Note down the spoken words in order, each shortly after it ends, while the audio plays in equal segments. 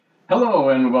Hello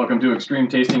and welcome to Extreme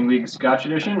Tasting League Scotch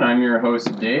Edition. I'm your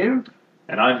host, Dave.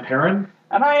 And I'm Perrin.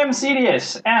 And I am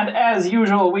Cedius. And as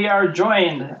usual, we are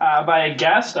joined by a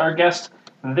guest. Our guest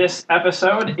this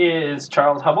episode is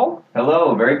Charles Hubble.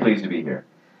 Hello, very pleased to be here.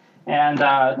 And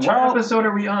What Charles... episode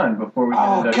are we on before we get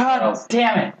Oh, into God Charles?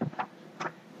 damn it.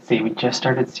 See, we just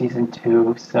started season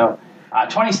 2, so...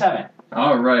 27.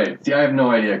 All right. See, I have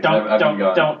no idea.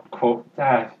 Don't quote...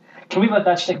 can we let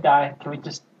that shit die? Can we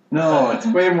just... No, it's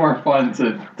way more fun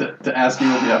to ask you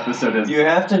what the episode is. You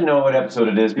have to know what episode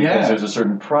it is because Yeah. there's a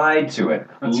certain pride to it.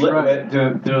 That's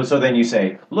right. So then you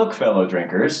say, look, fellow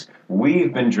drinkers,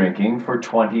 we've been drinking for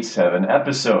 27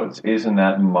 episodes. Isn't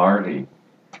that marty?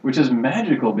 Which is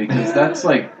magical because that's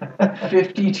like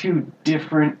 52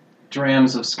 different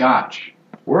drams of scotch.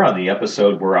 We're on the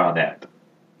episode we're on at.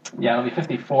 Yeah, it'll be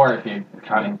 54 if you're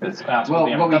counting this. Well,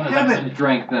 we haven't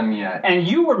drank them yet. And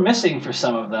you were missing for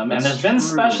some of them, and That's there's been true.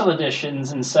 special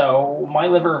editions, and so my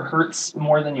liver hurts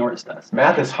more than yours does.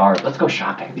 Math is hard. Let's go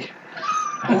shopping.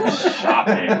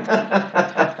 Shopping.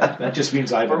 That just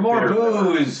means I have For a more bitter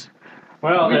booze.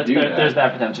 Well, We do that. there's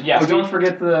that potential. Yes, Oh, don't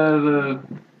forget the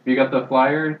you got the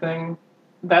flyer thing?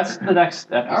 that's the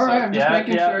next episode. All right, I'm just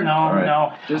making sure. No, All right.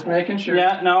 no. Just making sure.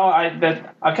 Yeah, no, I've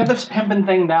got this pimping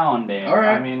thing down, Dave. All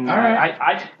right, I mean, all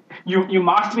right. you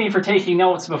mocked me for taking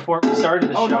notes before we started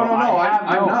the Oh show. no! I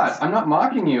have notes. I'm not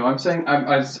mocking you. I'm saying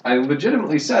I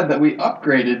legitimately said that we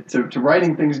upgraded to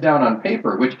writing things down on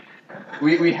paper, which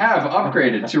we have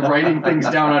upgraded to writing things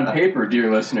down on paper,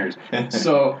 dear listeners.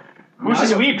 So Who's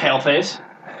this we, paleface?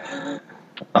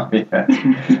 Oh,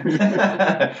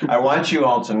 yeah. I want you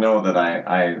all to know that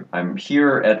I'm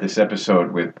here at this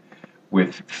episode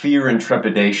with fear and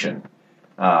trepidation.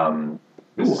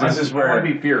 This is where I want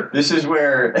to be fear. this is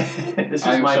where this is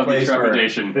I my shall be place where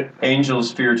trepidation.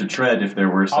 angels fear to tread if there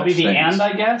were such I'll be the things. and,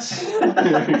 I guess.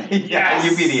 Yeah,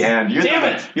 you be the and.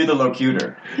 Damn You're the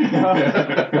locutor.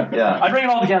 Yeah, I bring it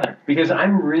all together. because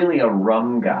I'm really a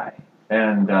rum guy,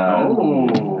 and Oh.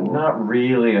 I'm not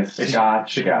really a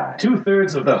Scotch guy.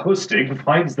 2/3 of the hosting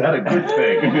finds that a good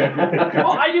thing.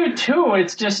 Well, I do too.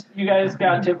 It's just you guys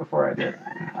got to it before I did.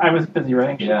 I was busy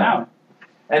writing shit Yeah. down.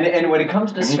 And when it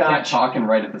comes to And you can't Scotch, talk and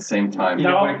write at the same time. you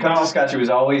know, No, when it comes no. to Scotch, it was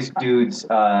always dudes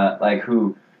like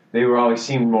who they were always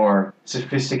seemed more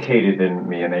sophisticated than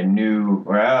me, and they knew.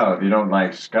 Well, if you don't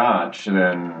like Scotch,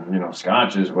 then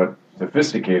Scotch is what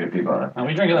sophisticated people are. And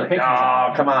we drink other pictures.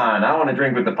 Oh, come on! I want to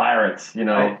drink with the pirates.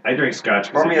 I drink scotch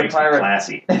because Pour it me a makes me pirate.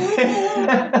 classy.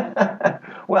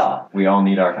 Well, we all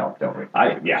need our help, don't we?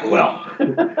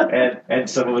 And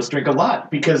some of us drink a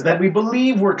lot because then we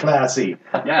believe we're classy.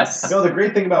 Yes. No, the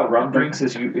great thing about rum drinks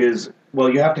is you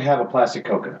have to have a plastic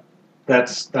coconut.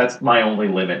 That's my only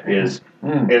limit is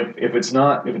if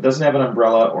it doesn't have an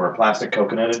umbrella or a plastic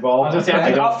coconut involved, I was gonna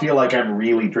say, I don't feel like I'm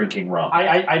really drinking rum.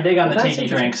 I dig on Well, the that's tiki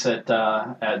interesting. drinks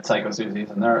at Psycho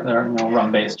Susie's, and they're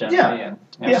rum based generally. Yeah. And,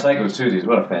 Yeah. Psycho Susie's,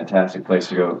 what a fantastic place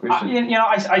to go. We should- I Can we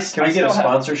get a still have-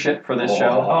 sponsorship for this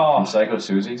show Oh. from Psycho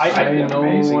Susie's? I I That'd be know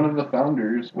amazing. one of the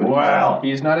founders. But Wow.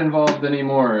 He's not involved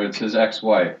anymore. It's his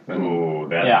ex-wife. And Ooh,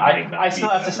 that Yeah, might not I be still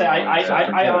have to say forget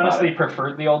I about honestly it.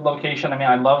 preferred the old location. I mean,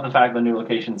 I love the fact the new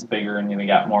location's bigger and we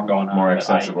got more going on. More but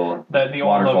accessible. The old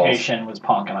Waterfalls. location was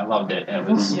punk, and I loved it. It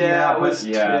was Yeah, it was.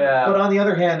 Yeah. But on the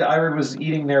other hand, I was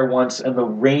eating there once, and the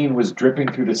rain was dripping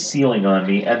through the ceiling on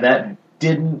me, and that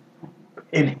didn't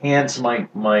enhance my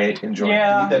enjoyment.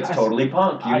 Yeah. That's totally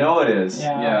punk. You know it is.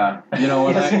 Yeah. Yeah, you know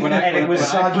when I And it was when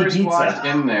I soggy first pizza. walked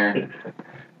in there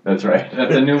That's right. at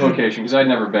the new location because I'd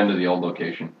never been to the old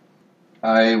location.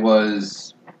 I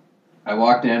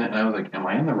walked in and I was like, "Am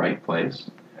I in the right place?"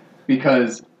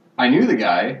 Because I knew the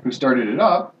guy who started it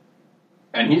up,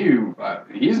 and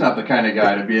he's not the kind of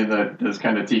guy to be in this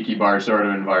kind of tiki bar sort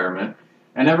of environment.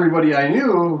 And everybody I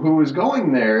knew who was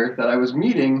going there that I was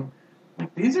meeting.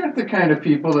 Like, these aren't the kind of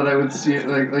people that I would see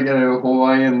like at a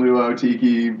Hawaiian luau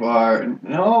tiki bar.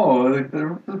 No, like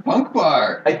the punk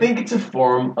bar. I think it's a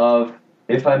form of,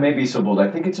 if I may be so bold, I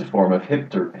think it's a form of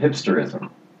hipsterism.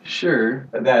 Sure.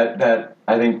 That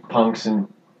I think punks and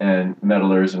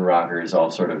metalers and rockers all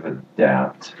sort of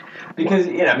adapt. Because,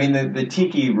 I mean, the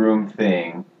tiki room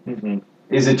thing Mm-hmm.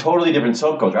 is a totally different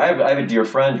subculture. I have a dear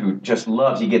friend who just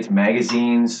he gets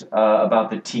magazines about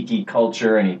the tiki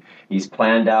culture, and he's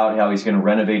planned out how he's going to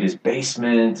renovate his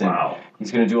basement, and Wow.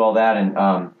 he's going to do all that.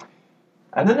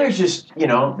 And then there's just,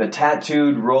 the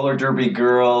tattooed roller derby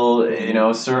girl,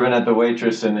 serving at the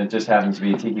waitress, and it just happens to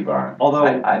be a tiki bar. Although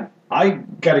I I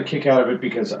got a kick out of it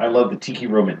because I love the tiki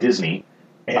room at Disney.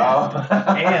 And,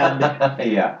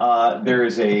 yeah. there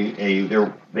is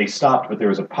they stopped, but there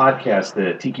was a podcast,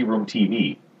 the Tiki Room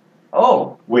TV,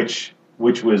 Oh, which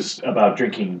which was about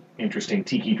drinking interesting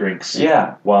tiki drinks.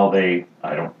 Yeah. While they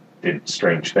did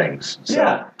strange things. So.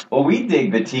 Yeah. Well, we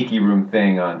dig the Tiki Room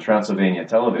thing on Transylvania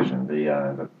Television,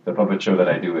 the puppet show that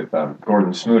I do with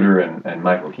Gordon Smuter and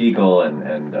Michael Hegel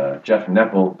and Jeff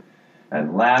Nepple and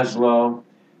Laszlo.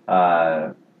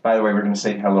 By the way, we're going to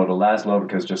say hello to Laszlo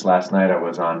because just last night I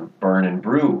was on Burn and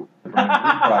Brew, the Burn and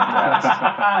Brew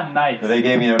podcast. Nice. So they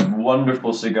gave me a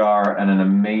wonderful cigar and an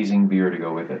amazing beer to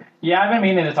go with it. Yeah, I've been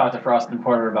meaning to talk to Frost and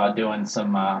Porter about doing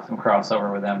some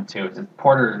crossover with them too.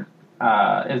 Porter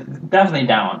is definitely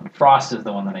down. Frost is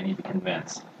the one that I need to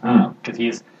convince because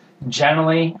he's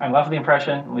generally, I'm left with the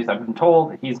impression, at least I've been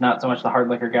told, he's not so much the hard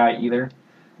liquor guy either.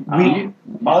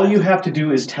 All you have to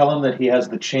do is tell him that he has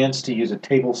the chance to use a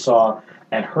table saw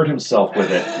and hurt himself with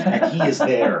it, and he is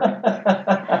there.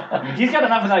 He's got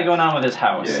enough of that going on with his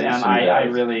house, Yeah, and so I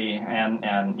really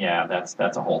and yeah, that's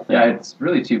a whole thing. Yeah, it's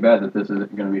really too bad that this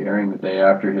isn't going to be airing the day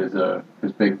after his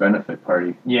big benefit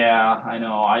party. Yeah, I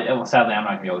know. Well, sadly, I'm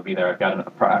not going to be able to be there. I've got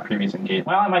a previous engagement.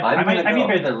 Well, I might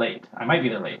be there late. I might be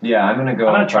there late. Yeah, I'm going to go.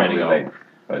 I'm gonna try to go. late.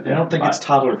 But, I don't think it's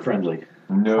toddler friendly.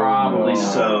 No. Probably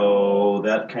not. So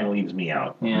that kind of leaves me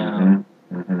out. Yeah.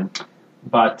 Mm-hmm.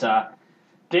 But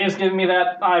Dave's giving me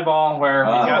that eyeball where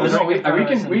we got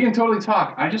this. we can totally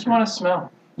talk. I just want to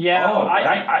smell. Yeah, Oh,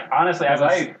 I honestly,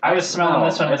 I was smelling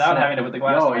this one without having to put the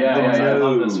glass on. I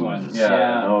love this one. Yeah.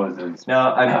 No,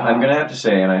 Now, I'm going to have to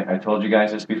say, and I told you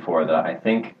guys this before, that I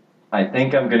think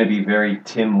I'm going to be very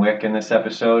Tim Wick in this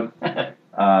episode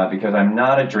because I'm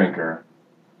not a drinker,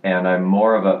 and I'm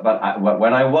more of a. But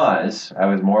when I was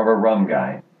more of a rum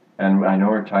guy, and I know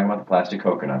we're talking about the plastic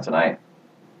coconuts,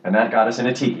 and that got us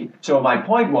into tiki. So my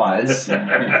point was,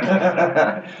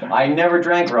 I never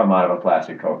drank rum out of a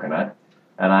plastic coconut.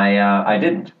 And I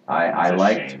didn't. I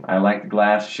liked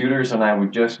glass shooters, and I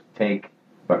would just take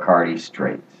Bacardi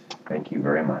straight. Thank you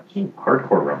very much.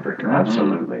 Hardcore rum drinker.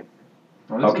 Absolutely.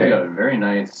 Well, this Okay. has got a very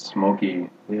nice smoky.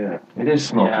 Yeah, it is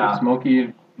smoky. Yeah.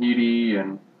 Smoky, heaty,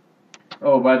 and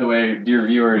oh, by the way, dear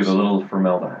viewers, With a little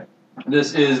formaldehyde.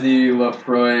 this is the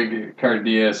Laphroaig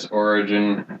Cardias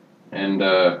Origin, and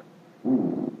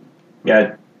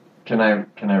Yeah. Can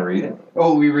I read it?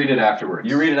 oh, we read it afterwards.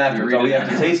 You read it afterwards. Oh, we have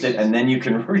to taste it, and then you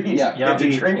can read. Yeah. You have to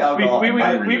drink alcohol.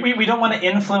 We don't want to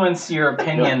influence your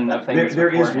opinion of things. There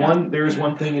is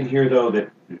one thing in here though that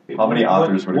How many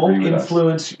authors would won't agree with us?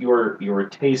 influence your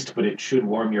taste, but it should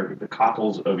warm the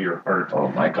cockles of your heart. Oh,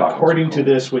 my cockles According are to cold.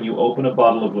 this, when you open a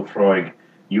bottle of Laphroaig,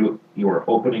 you are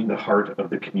opening the heart of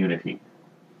the community.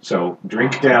 So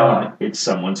drink down, it's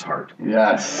someone's heart.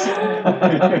 Yes.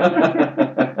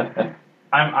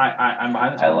 I'm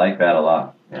behind this. I like that a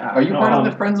lot. Yeah. Are you part of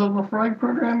the Friends of Laphroaig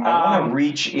program? I want to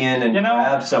reach in and you know,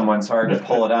 grab someone's heart to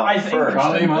pull it out I think- first.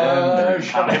 and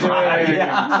then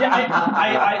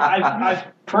I've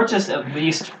purchased at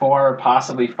least 4,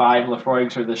 possibly 5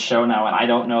 Laphroaigs for this show now, and I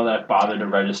don't know that I've bothered to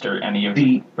register any of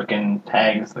the freaking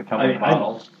tags that come with the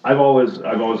bottles. I've always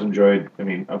enjoyed. I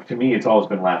mean, to me, it's always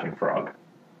been Laughing Frog.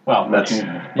 Well, That's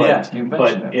Yeah, you mentioned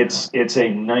but it. it's a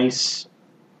nice.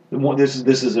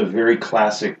 This is a very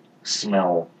classic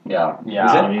smell. Yeah. yeah,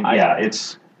 I mean,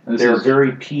 they're is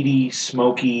very peaty,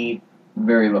 smoky.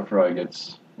 very Laphroaig.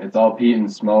 It's all peat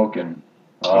and smoke and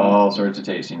all sorts of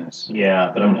tastiness.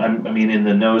 Yeah, but I mean, in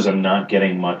the nose, I'm not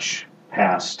getting much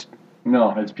past.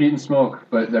 No, it's peat and smoke,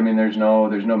 but I mean, there's no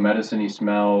medicine-y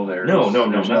smell. There's no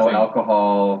nothing.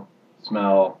 alcohol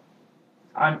smell,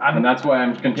 and that's why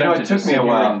I'm content. You know, to it took just me sit a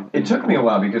here while. and- It took me a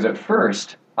while because at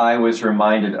first I was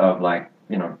reminded of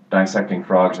dissecting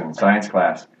frogs in science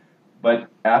class. But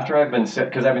after I've been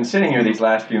sitting here these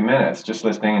last few minutes, just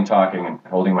listening and talking and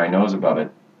holding my nose above it,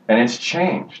 and it's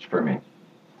changed for me.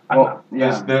 Well,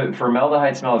 Because the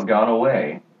formaldehyde smell has gone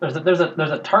away. there's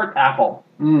a tart apple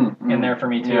in there for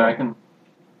me too. Yeah, I can.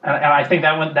 And I think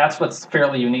that's what's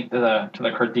fairly unique to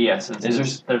the Cardias.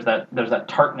 There's that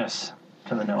tartness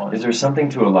to the nose. Is there something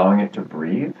to allowing it to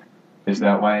breathe? Is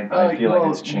that why I feel like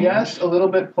it's changed? Yes, a little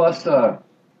bit. Plus,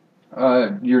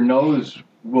 your nose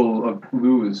will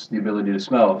lose the ability to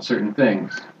smell certain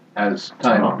things as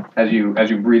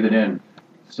you breathe it in.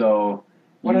 So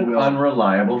What an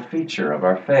unreliable feature of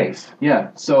our face. yeah.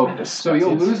 So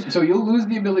you'll Disgusting. lose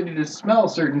the ability to smell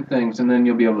certain things, and then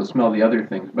you'll be able to smell the other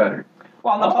things better.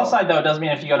 Well, on the plus side, though, it does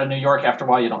mean if you go to New York after a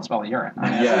while, you don't smell the urine.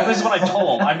 I mean, Yeah. this is what I'm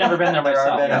told. I've never been there There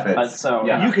are myself. benefits. But so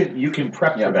Yeah. You can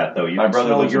prep Yeah. for that though. You My can brother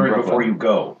smell lives in urine Brooklyn. before you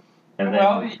go, and then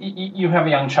Well, you have a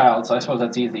young child, so I suppose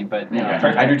that's easy. But you know,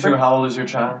 I do too. How old is your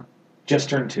child? just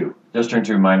turn 2. Just turned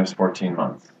 2 minus 14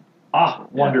 months. Ah,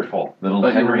 wonderful. Little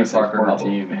But Henry Henry's Parker Hubble.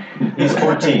 14. He's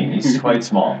 14. He's quite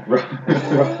small.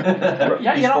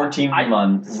 Yeah, He's 14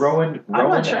 months. Rowan I'm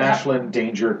not sure. Ashland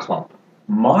Danger Clump.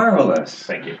 Marvelous.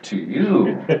 Thank you. To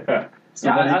you. So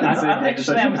then you can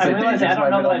say, I realized I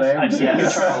don't know that I've seen you,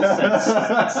 Charles, since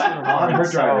On her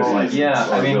driver's license. Yeah,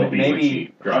 I or mean, will be when maybe,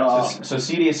 she drives. So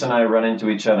Cedius and I run into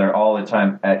each other all the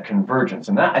time at Convergence,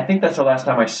 and I think that's the last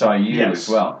time I saw you Yes. as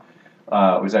well.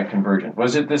 Was at Convergence.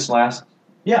 Was it this last?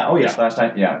 Yeah. Oh, This yeah. last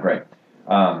time? Yeah, great.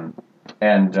 And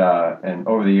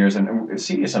over the years, and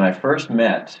Cedius and I first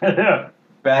met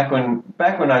back when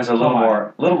I was a little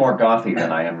more gothy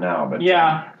than I am now. But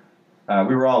Yeah.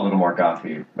 we were all a little more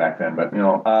gothy back then. But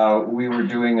we were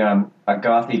doing a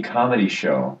gothy comedy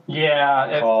show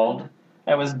Yeah. called.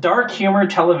 It was dark humor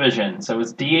television, so it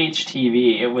was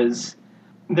DHTV. It was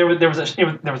there was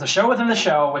a show within the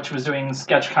show which was doing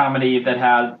sketch comedy that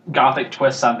had gothic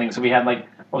twists on things. So we had like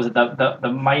what was it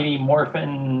the Mighty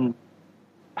Morphin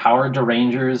Power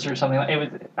Derangers or something. It was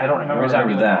I don't remember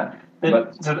exactly that.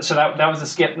 So that was the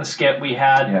skit. In the skit we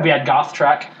had Goth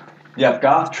Trek. Yeah,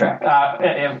 Goth Trek.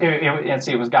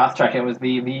 It was Goth Trek. It was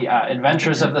the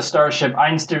Adventures of the Starship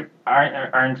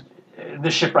aren't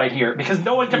this ship right here, because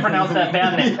no one can pronounce that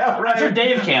band name. Yeah, right. I'm sure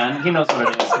Dave can. He knows what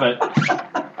it is,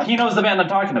 but he knows the band I'm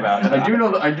talking about. I do know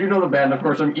the band. Of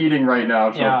course, I'm eating right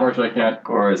now, so Yeah. of course I can't. Of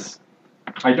course.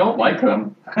 I don't like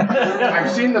them. I've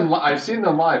seen them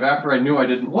live after I knew I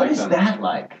didn't What like is them. that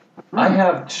like? I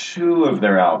have 2 of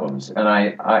their albums, and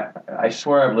I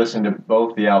swear I've listened to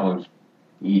both the albums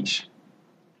each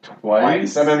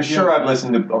twice. I mean, I'm sure I've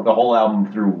listened to the whole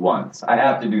album through once. I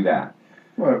have to do that.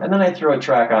 Well, And then I throw a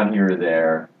track on here or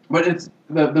there. but it's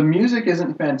the music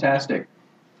isn't fantastic,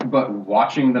 but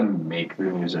watching them make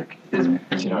their music is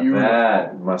beautiful.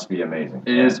 That must be amazing.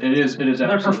 It is. They're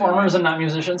absolutely performers and not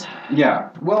musicians. Yeah.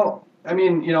 Well, I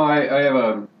mean, I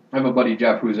have a buddy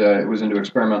Jeff who's was into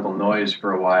experimental noise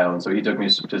for a while, and so he took me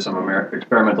to some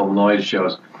experimental noise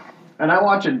shows, and I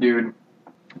watch a dude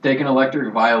take an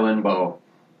electric violin bow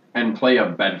and play a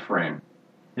bed frame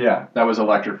Yeah. that was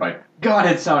electrified. God,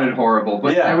 it sounded horrible,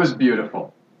 but Yeah. it was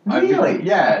beautiful. Really?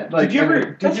 Yeah. Like, Did you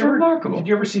ever? that's remarkable. Did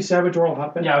you ever see Savage Oral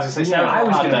Hotbed? Yeah, I was gonna say. Yeah, I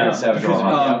was Savage going to Hotbed. say Savage Oral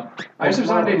Hotbed. I just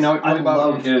something to know I about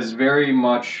love- is very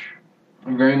much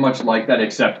like that,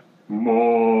 except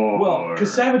more. Well,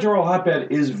 because Savage Oral Hotbed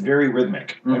is very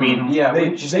rhythmic. I Mhm. mean, Yeah, they,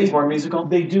 wouldn't you say it's more musical?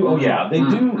 They do. Oh yeah, they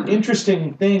Mhm. do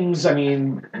interesting things. I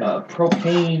mean, the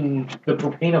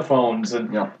propanophones,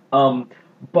 and Yeah.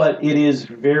 but it is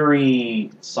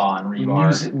very Saw and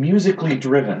rebar. musically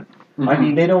driven. I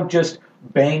mean, they don't just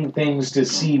bang things to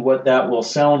see what that will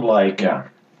sound like. Yeah.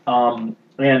 And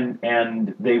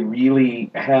they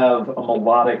really have a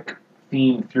melodic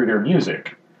theme through their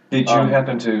music. Did you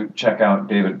happen to check out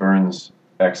David Byrne's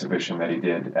exhibition that he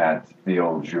did at the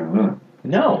old Junloon?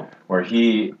 No. Where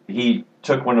he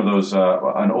took one of those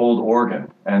an old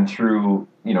organ and through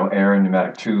air and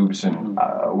pneumatic tubes and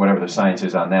whatever the science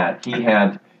is on that, he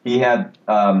had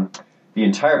the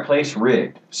entire place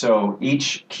rigged, so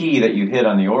each key that you hit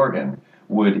on the organ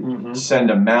would send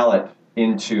a mallet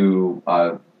into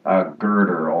a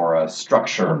girder or a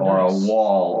structure or a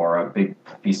wall or a big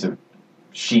piece of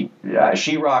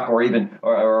sheetrock or even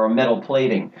or a metal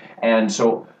plating, and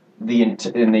so he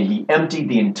emptied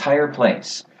the entire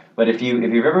place. But if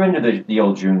you've ever been to the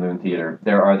old Junloon Theater,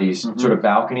 there are these sort of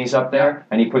balconies up there,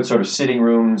 and he put sort of sitting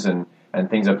rooms and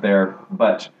things up there.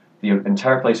 But the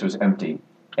entire place was empty,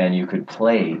 and you could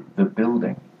play the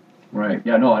building. Right.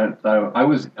 Yeah. No. I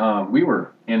was. We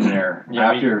were in there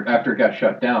after it got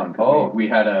shut down. We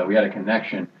had a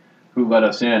connection who let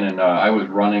us in, and I was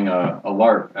running a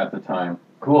LARP at the time.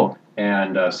 Cool.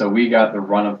 And so we got the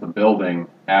run of the building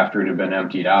after it had been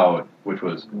emptied out, which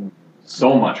was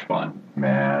so much fun.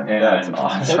 Man, And that's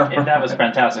awesome. That was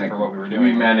fantastic for what we were doing.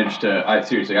 We managed to. I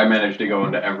managed to go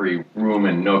into every room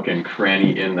and nook and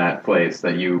cranny in that place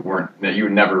that you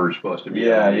never were supposed to be.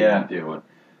 Yeah. Doing.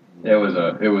 It was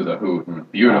a hoot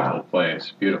and beautiful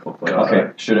place.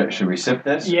 Okay, should we sip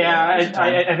this? Yeah, I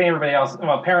think everybody else.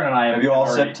 Well, Perrin and I Have you all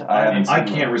already- sipped? I haven't. I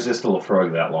can't resist a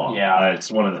Lafroig that long. Yeah.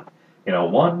 It's one of the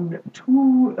 1,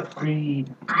 2, 3.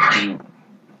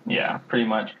 Yeah, pretty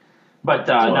much. But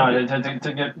no,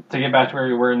 to get back to where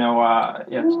we were,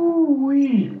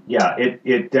 Yeah,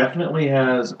 it definitely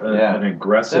has an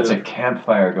aggressive. That's a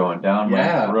campfire going down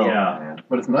my throat. Yeah. Man.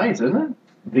 But it's nice, isn't it?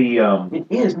 It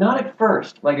is not at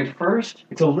first. Like at first,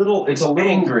 it's a little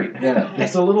angry. Yeah.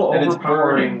 It's a little And it's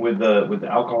overpowering with the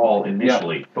alcohol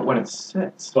initially. But when it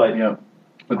sits, But Yeah.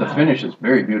 But the finish is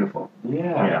very beautiful.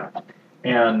 yeah,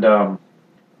 and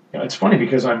it's funny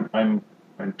because I'm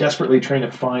desperately trying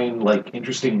to find like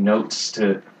interesting notes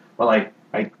to. Well,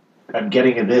 I'm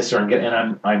getting at this, or I'm getting,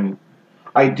 and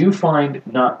I do find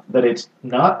not that it's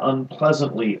not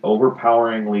unpleasantly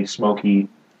overpoweringly smoky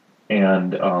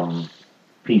and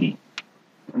peaty.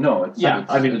 No, it's Yeah.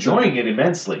 it's, I'm it's enjoying it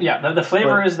immensely. Yeah, the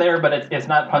flavor is there, but it's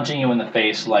not punching you in the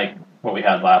face like what we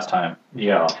had last time.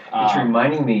 Yeah. It's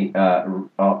reminding me a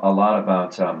lot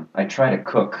about. I try to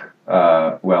cook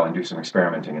and do some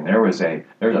experimenting, and there's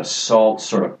a salt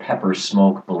sort of pepper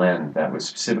smoke blend that was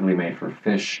specifically made for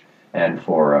fish and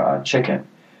for chicken,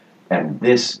 and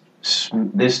this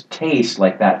tastes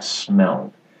like that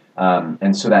smelled,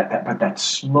 and so that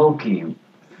smoky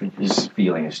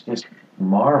feeling is just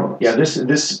marvelous. Yeah, this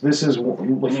is You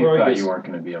Lefroy thought is, you weren't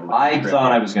going to be able to. I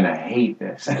thought I was going to hate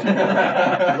this.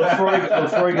 Lefroy is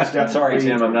definitely. Sorry,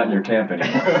 Tim, I'm not in your camp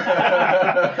anymore.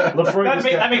 Lefroy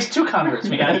that makes two converts.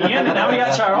 We got Ian, and now we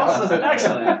got Charles. This is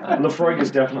excellent. Lefroy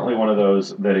is definitely one of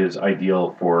those that is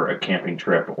ideal for a camping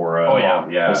trip or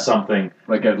a something.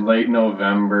 Like a late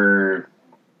November,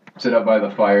 sit up by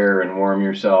the fire and warm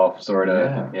yourself, sort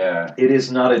of. Yeah. It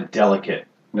is not a delicate.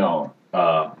 No.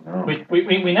 No.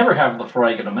 We never have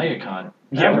Lefroy at OmegaCon.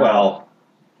 Yeah, Ever. well,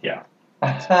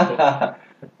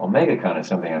 OmegaCon is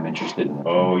something I'm interested in.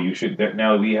 oh, you should.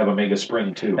 Now we have Omega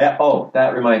Spring too.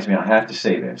 That reminds me, I have to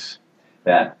say this,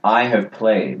 that I have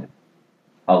played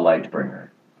a Lightbringer.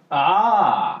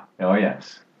 Ah, Oh,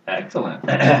 yes. excellent.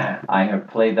 I have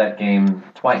played that game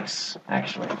twice,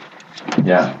 actually.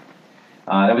 Yeah.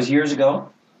 That was years ago.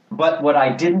 But what I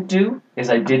didn't do is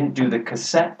I didn't do the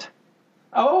cassette.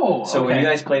 Oh, So when okay.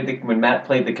 you guys when Matt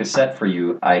played the cassette for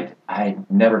you, I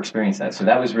never experienced that. So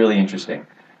that was really interesting.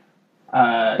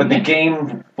 But the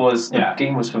game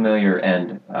was familiar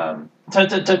and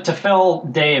to fill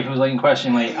Dave, who was looking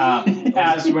questioningly,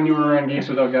 As when you were on Geeks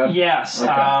Without God? yes,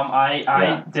 Okay.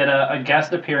 I did a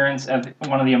guest appearance at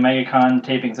one of the OmegaCon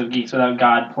tapings of Geeks Without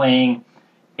God, playing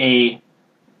a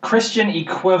Christian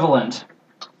equivalent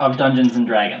of Dungeons and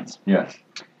Dragons. yes.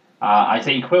 I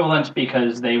say equivalent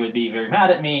because they would be very mad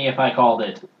at me if I called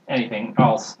it anything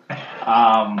else.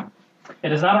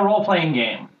 It is not a role-playing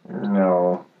game.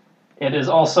 No. It is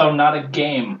also not a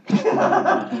game.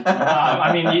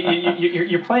 I mean,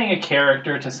 you're playing a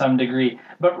character to some degree,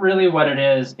 but really what it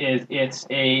is it's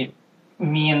a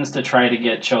means to try to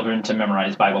get children to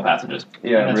memorize Bible passages.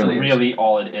 Yeah, and that's it really is. really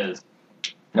all it is.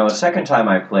 Now, the second time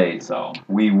I played, So,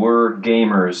 we were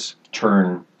gamers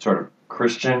turn sort of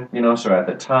Christian, so at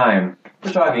the time,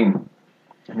 we're talking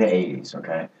in the 80s,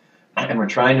 okay? And we're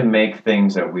trying to make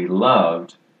things that we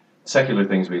loved, secular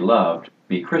things we loved,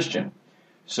 be Christian.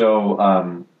 So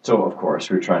of course,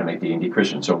 we were trying to make D&D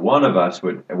Christian. So one of us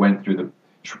went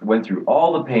through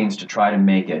all the pains to try to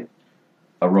make it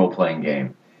a role-playing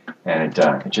game, and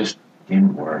it just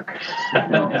didn't work.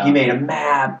 Yeah. He made a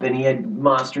map, and he had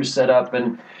monsters set up,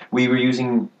 and we were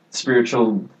using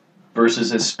spiritual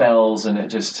verses as spells, and it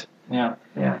just yeah.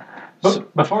 So,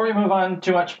 Before we move on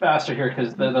too much faster here,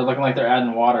 because they're looking like they're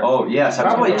adding water. oh yes,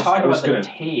 Probably absolutely. talk I was about the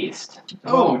gonna- taste.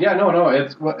 Oh, yeah, no.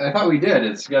 I thought we did.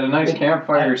 It's got a nice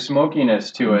campfire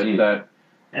smokiness to it Indeed. that.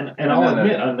 And I'll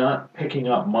admit, I'm not picking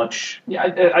up much Yeah,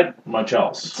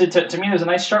 else. to me, there's a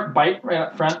nice sharp bite right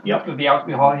up front Yep. with the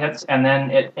alcohol hits, and then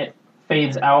it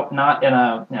fades out, not in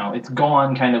a it's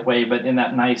gone kind of way, but in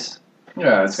that nice.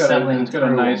 Yeah, it's got Settling a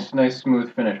through. nice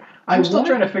smooth finish. I'm still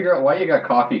trying to figure out why you got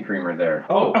coffee creamer there.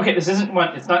 Oh, Okay, this isn't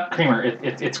one. It's not creamer.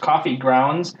 It's coffee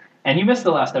grounds. And you missed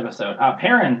the last episode.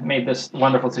 Perrin made this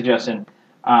wonderful suggestion.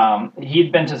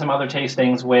 He'd been to some other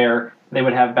tastings where they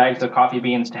would have bags of coffee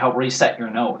beans to help reset your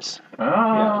nose.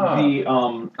 Ah.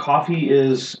 the coffee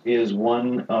is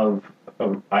one of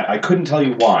I couldn't tell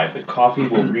you why, but coffee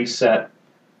will reset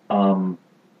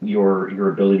your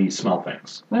ability to smell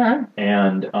things. All right.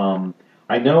 And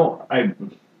I know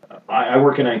I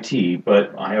work in IT,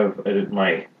 but I have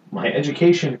my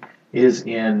education is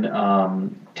in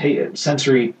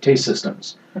sensory taste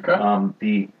systems.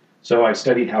 Okay. So I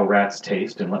studied how rats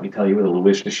taste, and let me tell you, with a little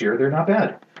wish to share, they're not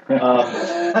bad.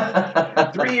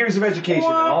 3 years of education,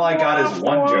 and all I got is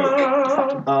one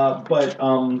joke. But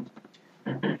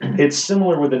it's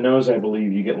similar with the nose, I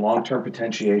believe. You get long-term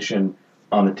potentiation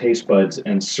on the taste buds,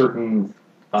 and certain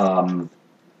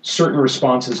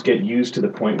responses get used to the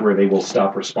point where they will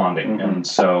stop responding, Mhm. and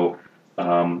so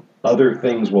other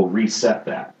things will reset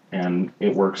that, and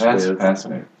it works That's with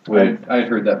fascinating. I'd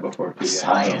heard that before too. Yeah.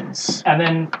 Science. And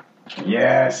then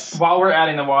Yes. while we're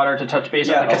adding the water to touch base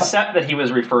on the Yeah. cassette that he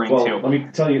was referring Well, to. let me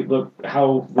tell you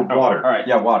how with water. All right.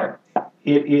 Yeah, water.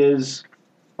 It is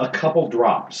a couple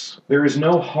drops. There is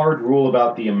no hard rule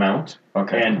about the amount,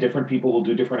 Okay. and different people will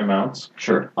do different amounts.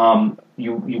 Sure.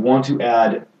 You want to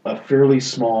add a fairly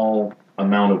small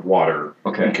amount of water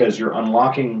Okay. because you're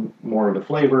unlocking more of the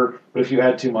flavor. But if you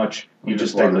add too much, you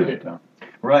just water dilute it it. down.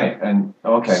 Right. And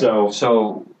okay. So-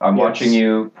 So I'm Yes. watching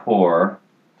you pour.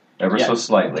 ever Yeah. so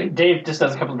slightly. Dave just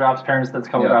does a couple of drops. Parents does a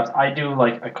couple of Yeah. drops. I do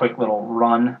like a quick little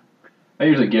run. I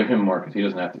usually give him more because he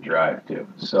doesn't have to drive too.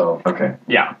 So Okay.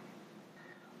 Yeah.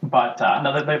 But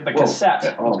no, the Whoa. cassette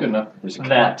That's good enough. There's a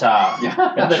that cat.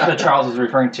 that Charles was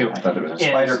referring to I thought there was a is-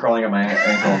 spider crawling on my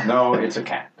ankle. No, it's a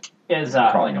cat is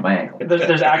crawling on my ankle.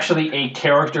 there's actually a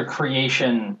character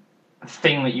creation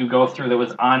thing that you go through that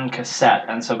was on cassette,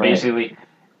 and so Right. basically,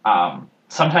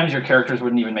 sometimes your characters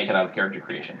wouldn't even make it out of character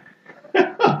creation.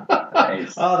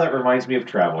 Nice. Oh, that reminds me of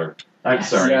Traveler. I'm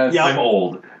sorry. Yes. I'm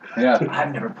old. Yeah.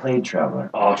 I've never played Traveler.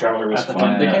 Oh, Traveler was At the fun.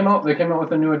 time. They came out. They came out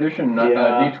with a new edition,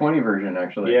 Yeah. D20 version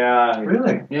actually. Yeah.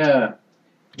 Really? Yeah.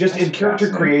 Just in That's character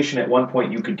fascinating. creation, at one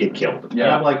point you could get killed. Yeah.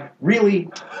 And I'm like, really,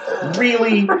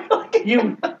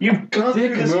 you've gone through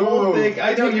Dick this whole move. thing.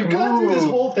 I know Dick you've gone through this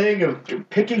move. whole thing of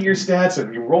picking your stats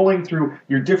and you're rolling through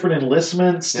your different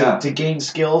enlistments Yeah. to gain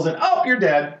skills, and you're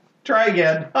dead. Try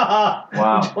again. Haha.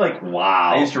 Wow. Like,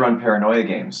 wow. I used to run paranoia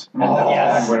games. Oh,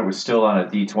 yes. Back when it was still on a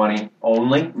D20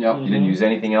 only. Yep. You didn't use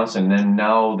anything else, and then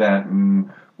now that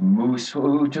Moose,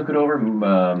 who took it over?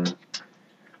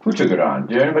 Who took it on?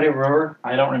 Do anybody remember?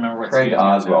 I don't remember what Craig Steve's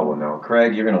Oswald will know.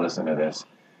 Craig, you're going to listen to this,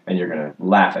 and you're going to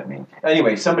laugh at me.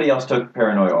 Anyway, somebody else took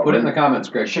paranoia over. Put it in the comments,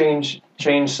 Greg. Change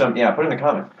some. Yeah, put it in the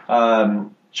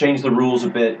comment. Change the rules a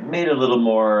bit, made it a little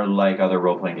more like other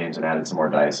role playing games, and added some more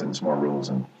dice and some more rules.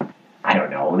 And I don't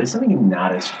know. There's something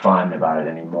not as fun about it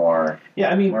anymore.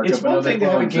 Yeah, I mean, Mark it's up one another thing to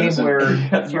have a clone game citizen. where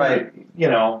That's you're,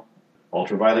 right.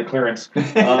 ultraviolet clearance.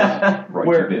 Right,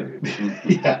 where, you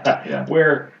did. yeah,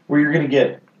 where you're going to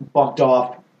get bumped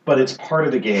off, but it's part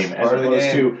of the game, as Part of the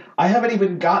opposed game. to I haven't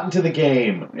even gotten to the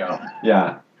game. Yeah.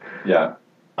 Yeah.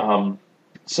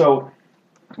 So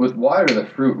With water, the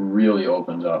fruit really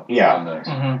opens up. Yeah. On this.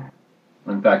 Mhm.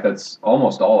 In fact, that's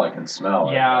almost all I can smell.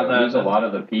 Yeah, I lose a lot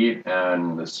of the peat,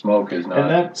 and the smoke is not. and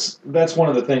that's one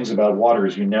of the things about water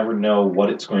is you never know what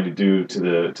it's going to do to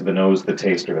the nose, the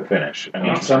taste, or the finish. I mean,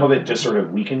 Yeah. some of it just sort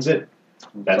of weakens it.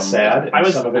 That's Some- sad. And I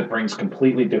was- some of it brings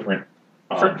completely different.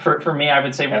 For me, I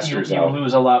would say you esters out.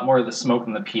 lose a lot more of the smoke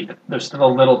than the peat. There's still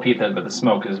a little peat there, but the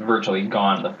smoke is virtually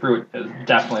gone. The fruit is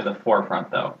definitely the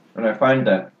forefront, though. And I find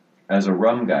that as a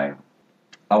rum guy,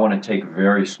 I want to take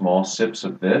very small sips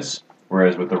of this,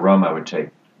 whereas with the rum, I would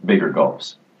take bigger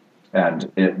gulps. And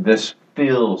this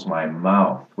fills my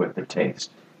mouth with the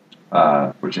taste,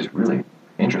 which is really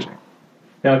interesting.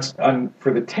 Now it's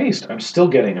for the taste. I'm still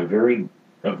getting a very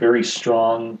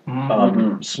strong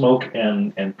Mhm. smoke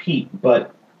and peat,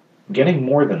 but getting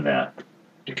more than that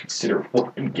to consider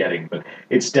what I'm getting. But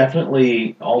it's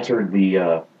definitely altered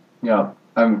the. Yeah,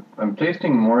 I'm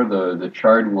tasting more the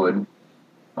charred wood.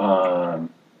 I'm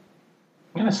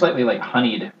gonna slightly like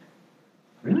honeyed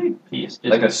Really? piece.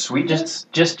 Just, Like a sweetness?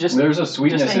 just There's a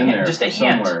sweetness just a in hint- there just a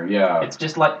hint. somewhere. Yeah. It's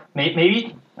just like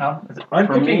maybe. Oh, is it, I'm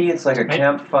For picking. me, it's like a Maybe-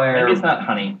 campfire maybe it's not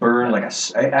honey. burn,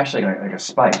 actually like a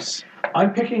spice.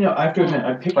 I'm picking up. I have to admit,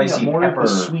 I'm picking Spicy up more pepper. of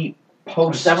the sweet It's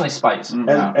post. definitely spice.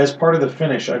 Mm. As part of the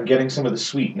finish, I'm getting some of the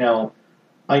sweet. Now,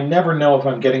 I never know if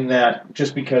I'm getting that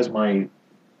just because I'm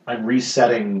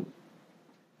resetting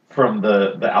from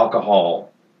the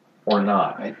alcohol or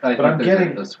not. I But think I'm there's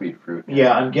getting- a sweet fruit.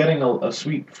 Yeah, I'm getting a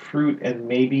sweet fruit and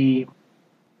maybe,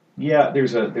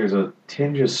 there's a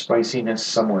tinge of spiciness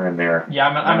somewhere in there. Yeah,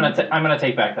 I'm gonna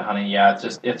take back the honey. Yeah,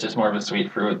 it's just more of a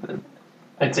sweet fruit.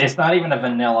 It's not even a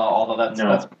vanilla, although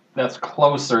No. that's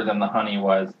closer than the honey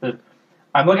was.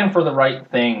 I'm looking for the right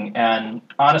thing, and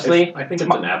honestly, I think it's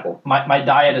my, an apple. my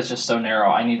diet is just so narrow.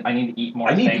 I need to eat more.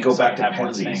 I need to things go so back I to have more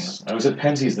Penzies. things. I was at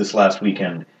Penzies this last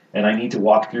weekend, and I need to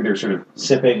walk through there, sort of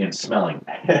sipping and smelling.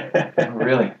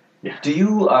 Really? Yeah. Do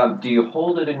you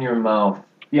hold it in your mouth?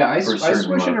 Yeah, I For a swish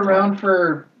certain it amount of around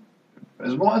for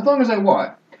as long as I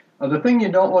want. The thing you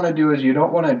don't want to do is you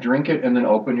don't want to drink it and then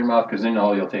open your mouth because then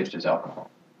all you'll taste is alcohol.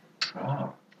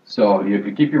 Oh. So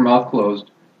you keep your mouth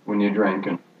closed when you drink.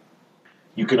 And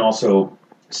You can also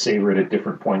savor it at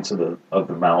different points of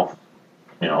the mouth.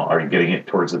 You know, are you getting it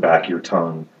towards the back of your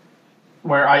tongue?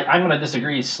 Where I'm going to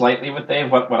disagree slightly with Dave.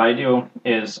 What I do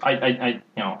is I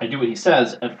do what he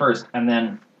says at first, and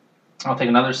then I'll take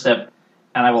another sip,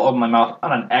 and I will open my mouth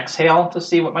on an exhale to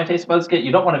see what my taste buds get.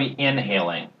 You don't want to be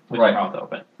inhaling with Right. your mouth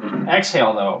open.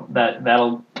 Exhale though,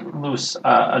 that'll loose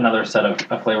another set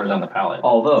of flavors on the palate.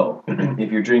 Although,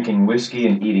 if you're drinking whiskey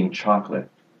and eating chocolate,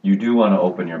 you do want to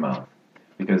open your mouth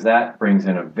because that brings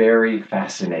in a very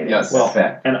fascinating Yes. Well,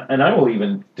 effect. and I will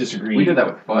even disagree. we did that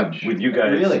with fudge. with you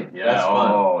guys. Really? Yeah. That's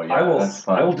fun. Oh, yeah. That's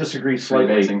fun. I will disagree Slightly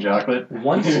slightly. amazing chocolate.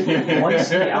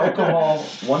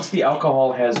 Once the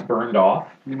alcohol has burned off,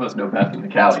 You must know Beth and the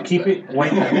Cali. keep it.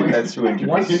 That's who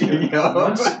introduced you.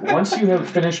 Once you have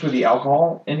finished with the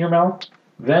alcohol in your mouth,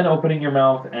 then opening your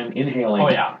mouth and inhaling Oh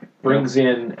yeah. brings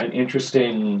in an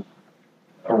interesting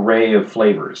array of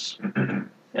flavors.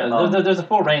 Yeah, there's a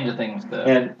full range of things to.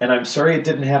 And I'm sorry it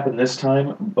didn't happen this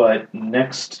time, but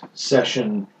next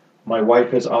session, my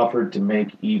wife has offered to make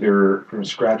either from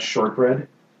scratch shortbread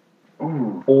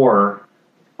Ooh. or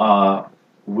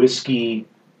whiskey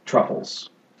truffles.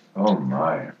 Oh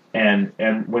my! And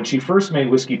when she first made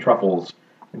whiskey truffles,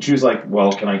 and she was like,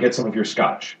 "Well, can I get some of your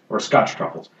scotch or scotch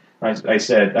truffles?" I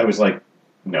said, I was like,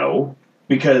 "No,"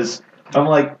 because I'm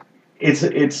like,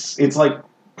 it's like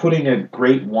putting a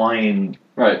great wine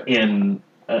Right. in.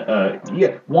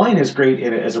 Wine is great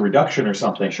as a reduction or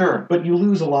something. Sure. But you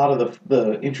lose a lot of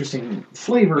the interesting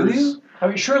flavors. Do you? I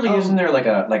mean, surely isn't there like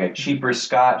a cheaper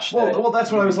Scotch? Well,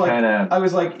 that's what I was like. Kinda... I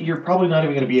was like, you're probably not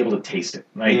even going to be able to taste it.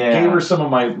 And I Yeah. gave her some of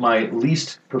my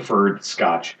least preferred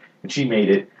Scotch, and she made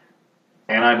it.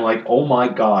 And I'm like, oh my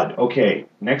god, okay,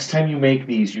 next time you make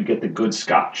these, you get the good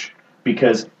Scotch.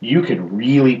 Because you can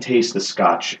really taste the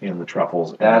Scotch in the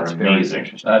truffles. And That's they're very amazing.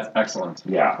 interesting. That's excellent.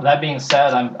 Yeah. That being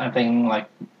said, I'm thinking like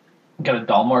get a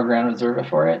Dalmore Grand Reserva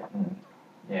for it.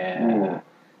 Yeah,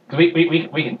 because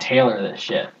we can tailor this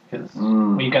shit because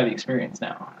we've got the experience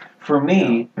now. For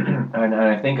me, and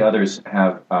I think others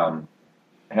have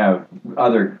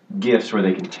other gifts where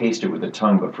they can taste it with the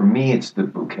tongue, but for me, it's the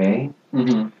bouquet.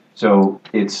 Mm-hmm. So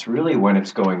it's really when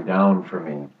it's going down for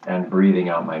me and breathing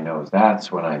out my nose. That's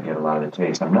when I get a lot of the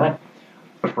taste.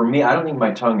 For me, I don't think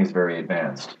my tongue is very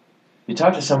advanced. You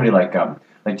talk to somebody like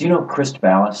do you know Chris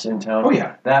Ballas in town? Oh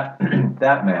yeah. That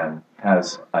man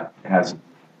has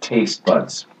taste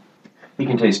buds. He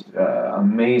can taste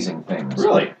amazing things.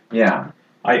 Really? Yeah.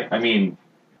 I mean,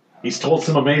 he's told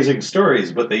some amazing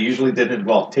stories, but they usually didn't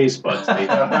involve taste buds. They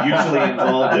usually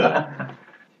involved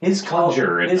His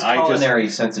plunger. And his culinary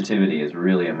sensitivity is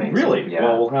really amazing. Really? Yeah.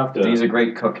 Well, we'll have to. He's a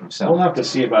great cook himself. We'll have to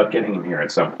see about getting him here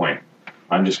at some point.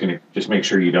 I'm just going to make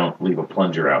sure you don't leave a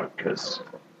plunger out, because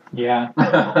Yeah,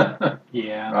 I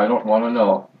yeah. don't want to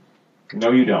know.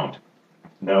 no, you don't.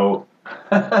 No,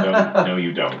 no,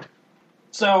 you don't.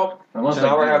 So Unless So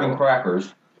now I we're do. having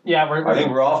crackers. yeah, we're I think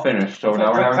we're all finished. So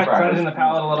now we're having cleansing crackers. the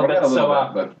palate a little Yeah, bit. a little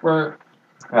So bit, but- we're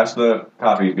Pass the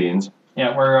coffee beans.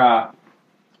 yeah we're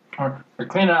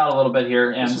cleaning it out a little bit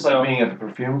here, and This is so like being at the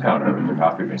perfume counter with the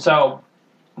coffee beans. so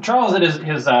Charles did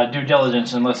his due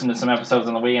diligence and listened to some episodes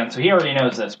on the weekend, so he already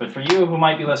knows this. But for you who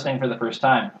might be listening for the first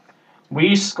time,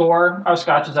 we score our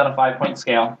scotches on a 5-point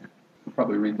scale.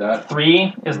 Probably read that.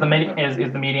 3 is the is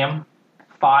the medium.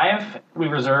 5 we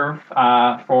reserve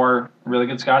for really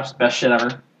good scotch, best shit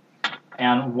ever.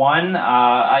 And 1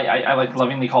 I like to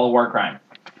lovingly call a war crime.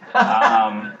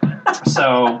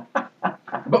 So.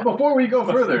 But before we go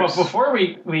further, But before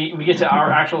we get to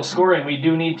our actual scoring, we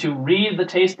do need to read the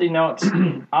tasting notes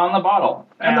on the bottle.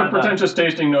 and the pretentious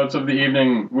tasting notes of the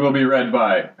evening will be read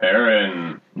by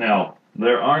Perrin. Now,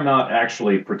 there are not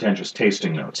actually pretentious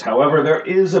tasting notes. However, there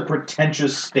is a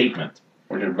pretentious statement.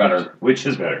 Which is better. Which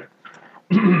is better.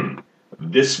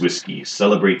 This whiskey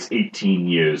celebrates 18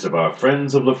 years of our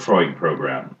Friends of Lefroy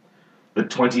program. The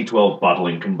 2012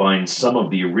 bottling combines some of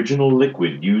the original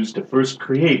liquid used to first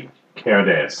create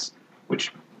Cardes,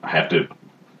 which I have to,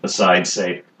 aside,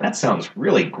 say, that sounds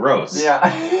really gross.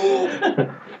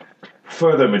 Yeah.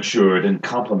 Further matured and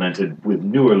complemented with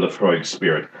newer Lefroy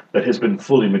spirit that has been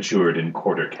fully matured in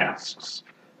quarter casks.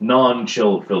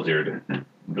 Non-chill filtered.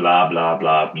 Blah, blah,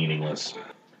 blah, meaningless.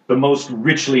 The most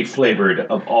richly flavored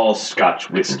of all Scotch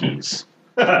whiskies.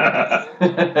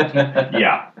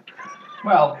 Yeah.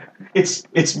 Well,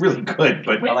 It's really good,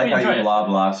 but I like we how enjoy you it. blah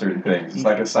blah certain things. It's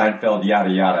like a Seinfeld yada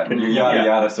yada. You yada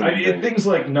yada certain things. things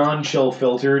like non-chill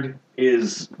filtered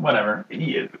is whatever.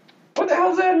 What the hell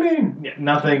does that mean?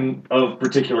 nothing of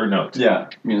particular note. Yeah.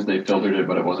 Means they filtered it,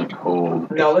 but it wasn't cold.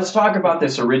 Now let's talk about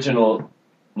this original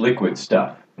liquid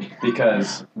stuff,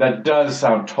 because that does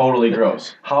sound totally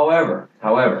gross. However,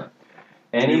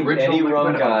 any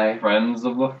rum guy, Friends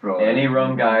of Lefroy. any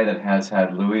rum guy that has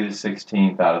had Louis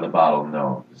XVI out of the bottle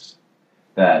knows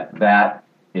that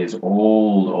is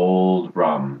old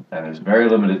rum, and there's very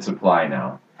limited supply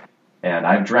now. And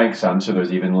I've drank some, so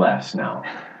there's even less now.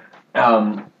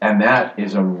 And that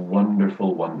is a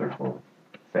wonderful, wonderful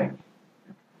thing.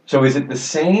 So is it the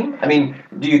same? I mean,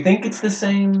 do you think it's the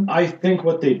same? I think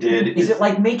what they did Is it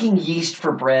like making yeast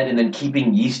for bread and then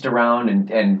keeping yeast around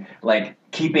and like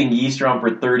keeping yeast around for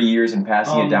 30 years and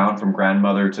passing it down from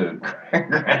grandmother to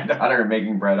granddaughter and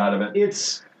making bread out of it?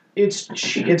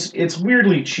 It's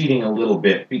weirdly cheating a little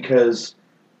bit because,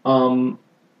 I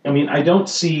mean, I don't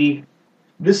see.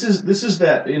 This is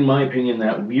that, in my opinion,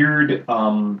 that weird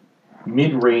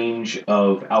mid-range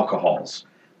of alcohols,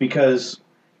 because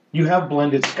You have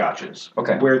blended scotches.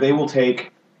 Okay. Where they will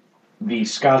take the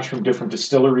scotch from different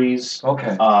distilleries,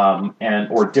 Okay.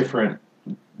 or different.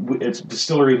 Its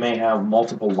distillery may have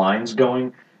multiple lines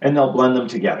going, and they'll blend them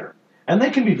together. And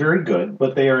they can be very good,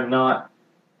 but they are not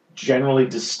generally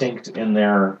distinct in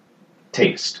their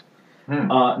taste.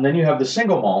 And then you have the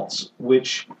single malts,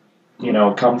 which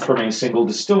come from a single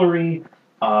distillery.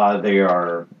 They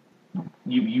are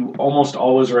you almost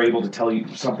always are able to tell you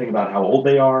something about how old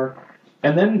they are.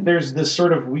 And then there's this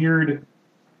sort of weird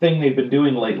thing they've been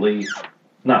doing lately,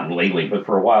 not lately, but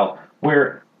for a while,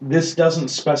 where this doesn't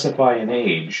specify an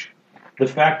age. The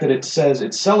fact that it says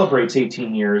it celebrates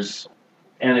 18 years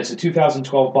and it's a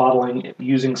 2012 bottling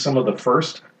using some of the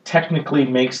first technically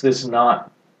makes this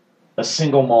not a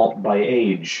single malt by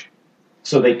age.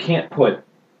 So they can't put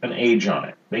an age on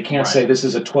it. They can't say this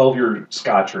is a 12-year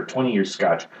scotch or a 20-year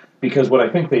scotch, because what I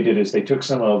think they did is they took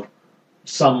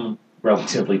some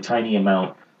relatively tiny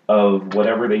amount of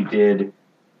whatever they did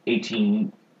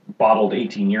bottled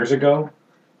 18 years ago,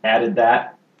 added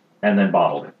that, and then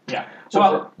bottled it. Yeah.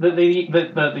 So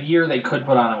the year they could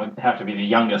put on it would have to be the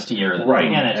youngest year that's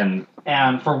in it.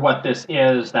 And for what this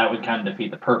is, that would kind of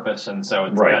defeat the purpose, and so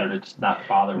it's better to just not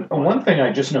bother with it. One thing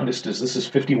I just noticed is this is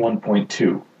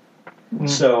 51.2.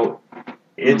 So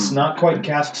it's not quite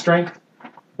cask strength,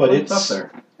 but it's up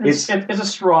there. It's a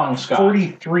strong scotch.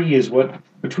 43 is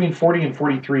between 40 and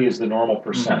 43 is the normal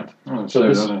percent. So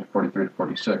this is 43 to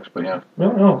 46, but yeah.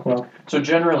 Well. So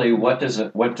generally, what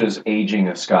does aging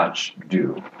a scotch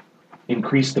do?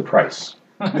 Increase the price.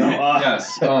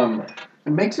 Yes.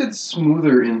 It makes it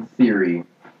smoother in theory,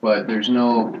 but there's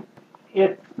no.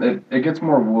 It gets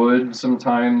more wood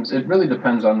sometimes. It really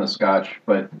depends on the scotch,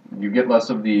 but you get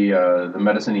less of the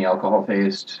medicine-y alcohol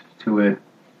taste to it.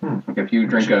 Like if you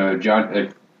drink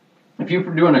if you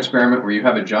do an experiment where you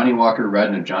have a Johnny Walker Red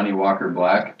and a Johnny Walker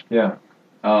Black, a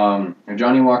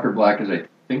Johnny Walker Black is I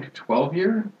think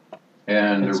 12-year,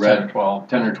 and It's the red 10 or 12.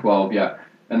 10 or 12, yeah,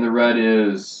 and the red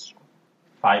is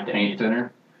 5 to 8. paint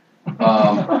thinner.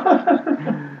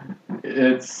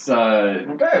 It's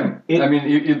Okay. I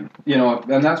mean,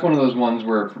 and that's one of those ones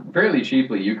where fairly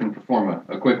cheaply you can perform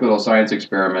a quick little science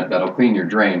experiment that'll clean your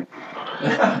drain.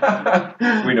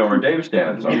 We know where Dave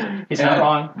stands. He's not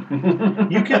wrong.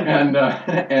 You can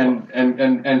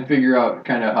and figure out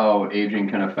kind of how aging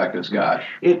can affect a scotch.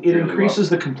 It really increases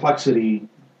the complexity.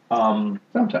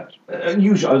 Sometimes.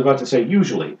 Usually, I was about to say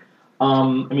usually. I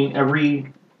mean,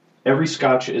 every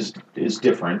scotch is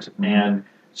different, and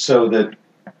so the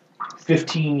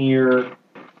 15-year. I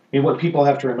mean, what people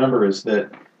have to remember is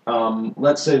that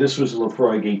let's say this was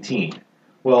Laphroaig 18.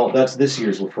 Well, that's this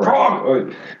year's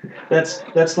Laphroaig. That's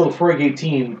the Laphroaig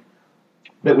 18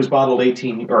 that was bottled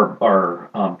 18 or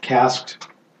casked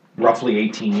roughly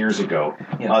 18 years ago.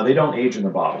 Yeah. They don't age in the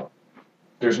bottle.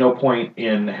 There's no point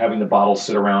in having the bottle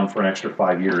sit around for an extra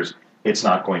 5 years. It's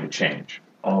not going to change.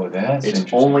 Oh, that's It's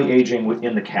interesting. only aging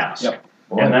within the cask. Yep.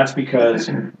 And that's because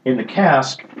in the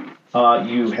cask,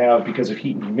 you have, because of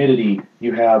heat and humidity,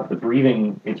 you have the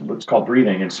breathing, it's what's called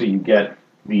breathing, and so you get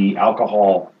the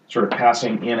alcohol sort of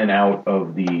passing in and out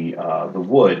of the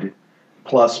wood,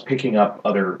 plus picking up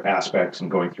other aspects and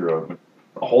going through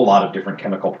a whole lot of different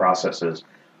chemical processes.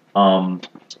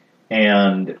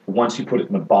 And once you put it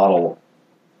in the bottle,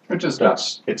 It just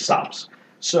stops. it stops.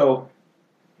 So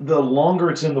the longer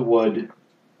it's in the wood,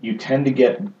 you tend to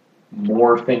get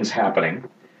more things happening.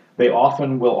 They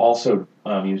often will also,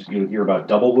 you'll hear about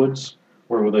double woods,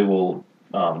 where they will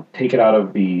take it out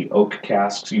of the oak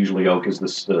casks. Usually oak is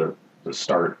the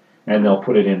start. And they'll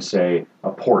put it in, say,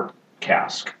 a port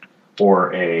cask.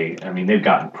 Or they've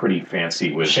gotten pretty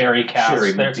fancy with Sherry casks.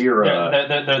 Sherry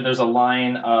Madeira. There's a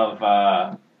line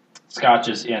of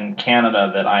scotches in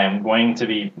Canada that I am going to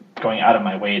be going out of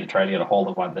my way to try to get a hold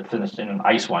of one that finished in an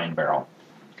ice wine barrel.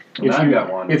 I've got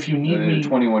one. If you need I did me,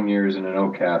 21 years in an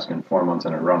oak cask and 4 months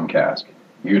in a rum cask.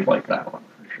 You'd like that one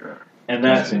for sure. and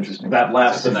that's interesting. that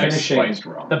last It's the a nice finishing. spiced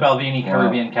rum. The Balvenie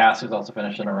Caribbean cask is also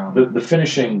finished in a rum. The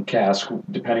finishing cask,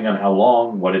 depending on how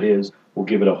long, what it is, will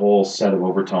give it a whole set of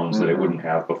overtones that it wouldn't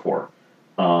have before.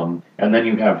 And then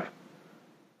you have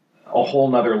a whole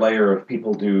nother layer of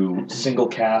people do single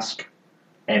cask,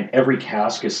 and every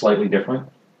cask is slightly different.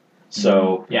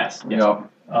 So, Yes. Yep.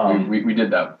 We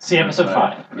did that. See episode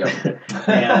 5. Yep.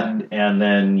 and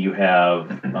then you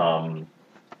have,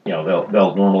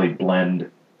 they'll normally blend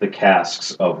the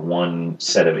casks of one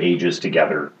set of ages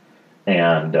together,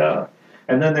 and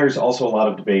then there's also a lot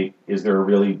of debate. Is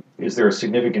there a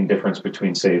significant difference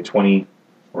between, say, a 20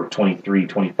 or 23,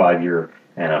 25 year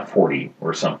and a 40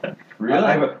 or something? Really?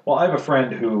 I have a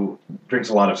friend who drinks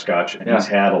a lot of scotch, and he's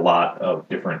had a lot of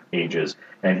different ages,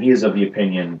 and he is of the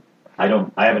opinion. I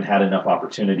haven't had enough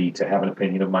opportunity to have an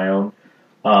opinion of my own.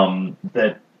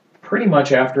 That pretty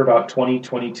much after about 20,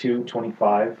 22,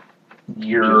 25,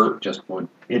 just wood.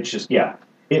 it's just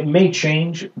it may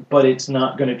change, but it's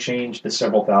not going to change the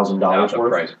several $1,000s The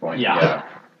worth. price point. Yeah.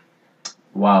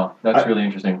 Wow, that's really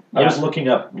interesting. I was looking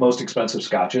up most expensive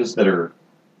scotches that are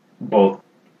both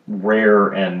rare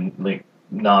and like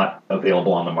not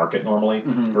available on the market normally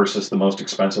Mhm. versus the most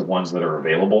expensive ones that are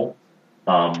available.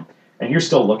 And you're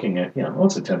still looking at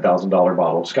what's a $10,000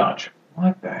 bottle of scotch?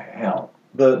 What the hell?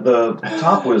 The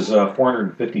top was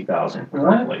 450,000 What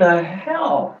currently. the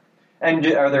hell? And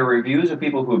are there reviews of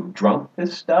people who have drunk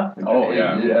this stuff? Oh,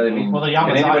 yeah. I mean, Well, the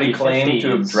can anybody Yamazaki claim 50 to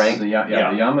have is- drank? The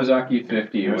Yamazaki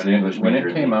 50 There's when an English it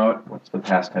major came in out. What's the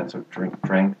past tense of drank,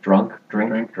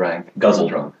 Guzzled.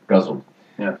 drunk, guzzled.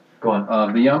 Yeah. Go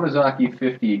on. The Yamazaki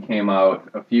 50 came out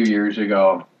a few years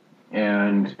ago,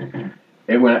 and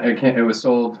it was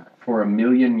sold for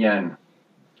 1,000,000 yen,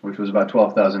 which was about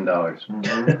 $12,000.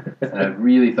 And I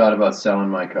really thought about selling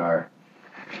my car.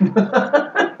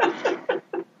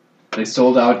 They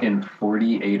sold out in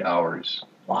 48 hours.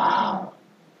 Wow.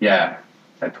 Yeah,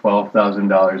 at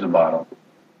 $12,000 a bottle.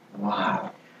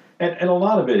 Wow. And a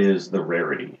lot of it is the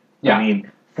rarity. Yeah. I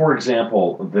mean, for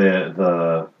example,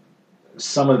 the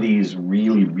some of these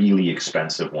really, really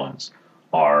expensive ones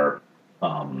are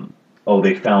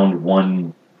they found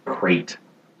one crate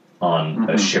on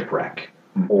a Mhm. shipwreck,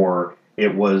 or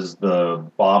it was the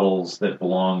bottles that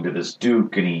belonged to this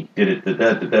duke, and he did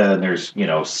it and there's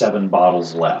 7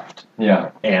 bottles left, Yeah.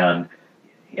 and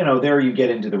there you get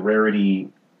into the rarity.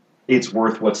 It's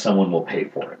worth what someone will pay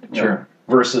for it. Sure.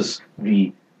 Versus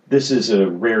this is a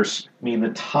rare.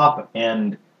 The top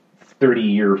end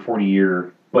 30-year,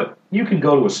 40-year, but you can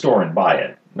go to a store and buy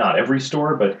it. Not every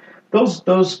store, but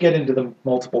those get into the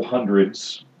multiple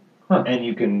hundreds, and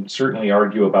you can certainly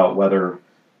argue about whether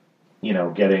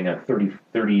getting a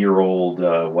 30-year-old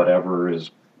whatever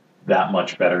is that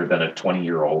much better than a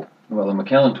 20-year-old. Well, the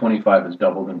Macallan 25 has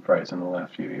doubled in price in the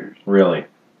last few years Really?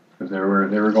 because they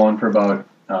were going for about.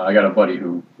 I got a buddy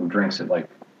who drinks it like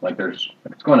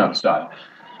it's going out of style,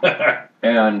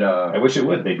 and I wish it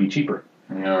would. They'd be cheaper.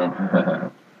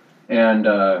 And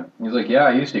he's like, yeah,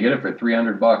 I used to get it for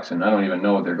 $300, and I don't even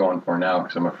know what they're going for now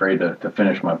because I'm afraid to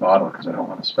finish my bottle because I don't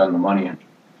want to spend the money. And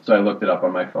so I looked it up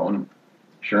on my phone. And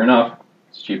sure enough,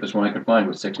 it's the cheapest one I could find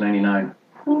was $6.99.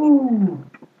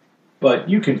 But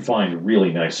you can find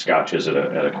really nice scotches at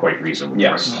a quite reasonable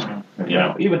Yes.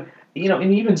 price.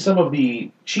 Even some of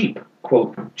the cheap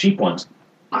ones,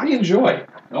 I enjoy.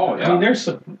 Oh I mean, there's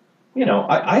some.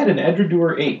 I had an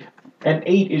Edradour 8, and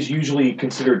 8 is usually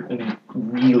considered a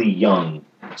really young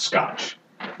Scotch,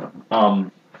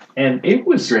 and it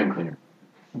was drain cleaner.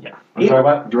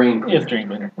 It, Drain cleaner. It's drink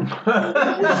cleaner.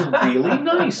 it was really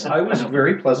nice. I was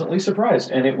very pleasantly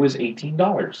surprised, and it was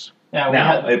 $18. Yeah, we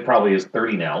Now had, it probably is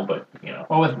 30 now, but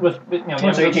well, with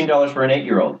It's $18 for an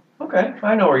 8-year-old. Okay,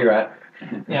 I know where you're at.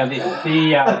 yeah, the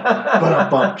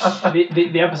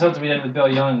episodes we did with Bill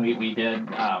Young, we did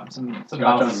some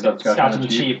bottles of Scotch on the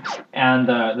cheap, and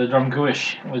the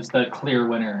Drumgoish was the clear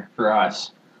winner for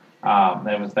us.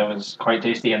 That was quite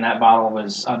tasty, and that bottle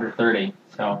was under 30.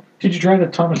 So did you try the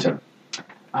Thomason?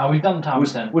 we've done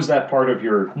Thompson. Was that part of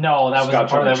your? No, that was Scotch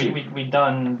part on of the that. cheap? We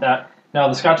done that. No,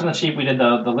 the Scotch on the cheap. We did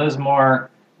the Lismore,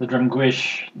 the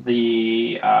Drumgoish,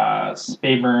 the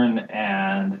Speyburn,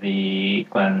 and the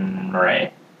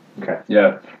Glenmoray. Okay.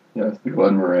 Yeah, it's the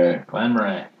Glenmoray.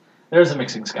 Glenmoray. There's a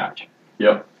mixing Scotch.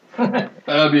 Yep.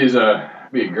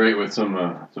 That'd be great with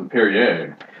some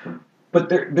Perrier. But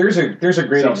there's a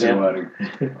great example.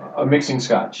 A mixing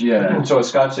scotch. Yeah. So a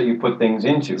scotch that you put things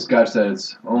into. Scotch that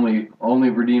its only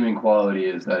redeeming quality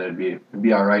is that it'd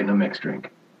be all right in a mixed drink.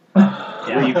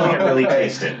 Where you can't really Okay.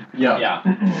 taste it. Yeah.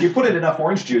 Yeah. You put in enough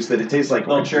orange juice that it tastes like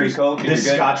Little orange cherry juice. Coke, and This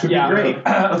you're good. Scotch would Yeah. be great.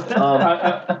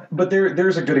 But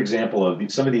there's a good example of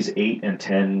some of these 8 and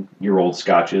 10-year-old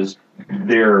scotches.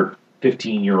 Their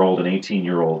 15-year-old and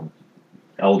 18-year-old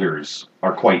elders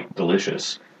are quite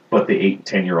delicious, but the 8 and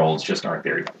 10-year-olds just aren't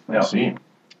there yet. Yeah. See.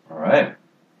 All right.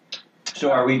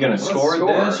 So are we going to Let's score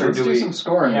this, or Let's do do we? some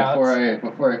scoring Yeah,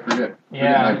 before I forget.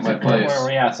 Yeah. my place.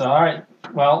 So all right.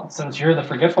 Well, since you're the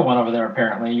forgetful one over there,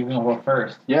 apparently you can go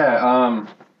first. Yeah.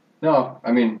 No,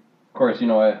 I mean, of course,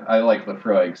 I like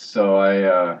Lafroigs, so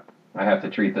I have to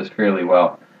treat this fairly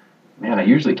well. Man, I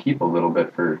usually keep a little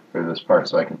bit for this part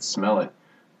so I can smell it,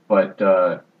 but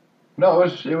no,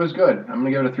 it was good. I'm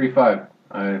gonna give it a 3.5.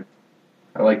 I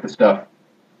like the stuff.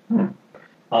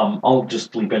 I'll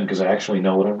just leap in because I actually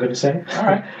know what I'm going to say. All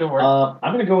right, good work.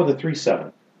 I'm going to go with a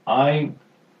 3.7.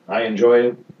 I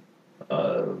enjoy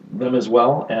them as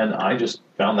well, and I just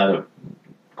found that a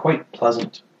quite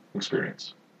pleasant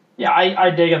experience. Yeah, I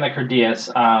dig in the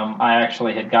Cordias. I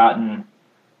actually had gotten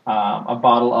a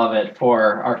bottle of it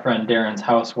for our friend Darren's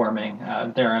housewarming.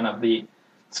 Darren of the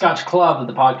Scotch Club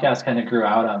that the podcast kind of grew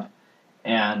out of,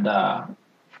 and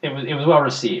it was well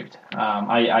received.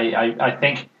 I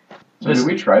think. So did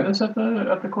we try this at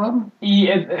the club?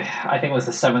 I think it was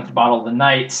the 7th bottle of the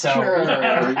night. So Sure,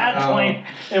 at that point,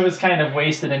 it was kind of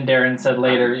wasted. And Darren said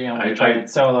later, we tried it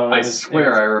solo. I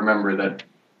swear I remember that.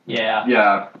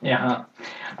 Yeah. Yeah.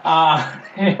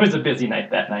 It was a busy night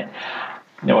that night.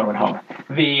 No one went home.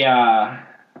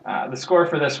 The score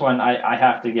for this one, I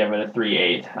have to give it a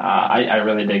 3.8. I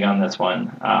really dig on this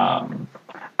one.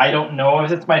 I don't know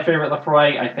if it's my favorite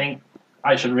Lefroy. I think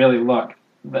I should really look.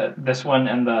 This one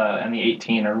and the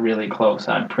 18 are really close.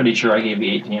 I'm pretty sure I gave the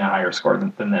 18 a higher score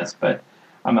than this, but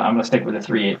I'm going to stick with the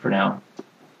 3.8 for now.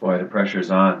 Boy, the pressure's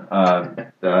on.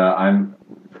 I'm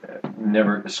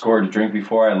never scored a drink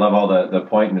before. I love all the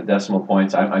point and the decimal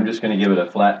points. I'm just going to give it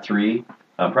a flat 3.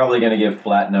 I'm probably going to give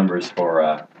flat numbers for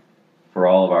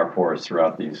all of our pours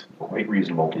throughout these Quite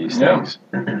reasonable. these things.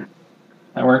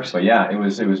 That works. But yeah, it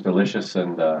was delicious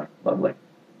and lovely.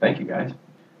 Thank you, guys.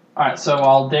 All right, so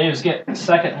while Dave's getting the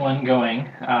second one going,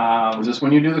 Was this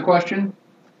when you do the question?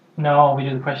 no, we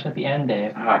do the question at the end,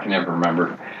 Dave. I can never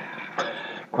remember.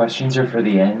 Questions are for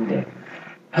the end, Dave.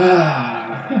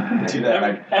 Do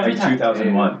that Every like time.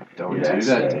 2001. Don't Yes,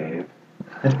 do that, Dave.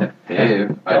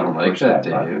 Dave, I don't like that,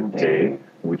 Dave. Dave,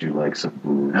 would you like some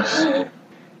booze?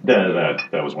 that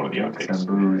was one of the outtakes. Some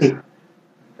booze.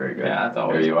 Very good. Yeah, that's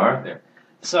always There you are. there.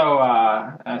 So,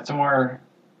 some more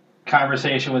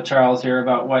conversation with Charles here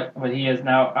about what he is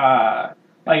now.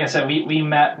 Like I said, we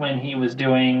met when he was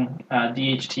doing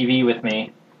DHTV with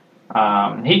me.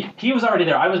 He was already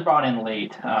there. I was brought in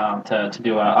late to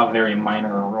do a very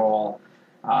minor role.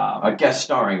 A guest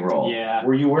starring role. Yeah.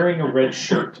 Were you wearing a red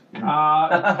shirt?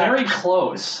 Very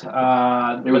close. It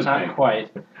was was not me.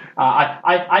 quite.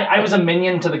 I was a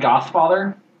minion to the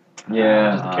Gothfather.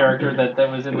 Yeah. Just the character that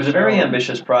was in It was the a very show.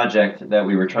 ambitious project that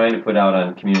we were trying to put out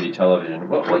on community television.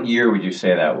 What year would you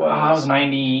say that was? I was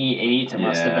 98. It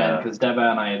must have Yeah. been because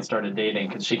Deba and I had started dating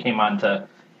because she came on to.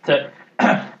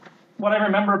 What I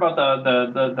remember about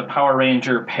the Power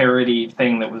Ranger parody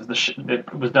thing that was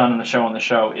that was done in the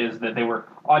show is that they were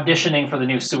auditioning for the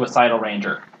new Suicidal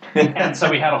Ranger, and so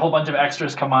we had a whole bunch of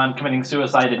extras come on committing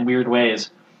suicide in weird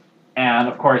ways, and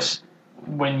of course,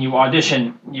 when you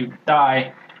audition, you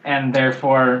die, and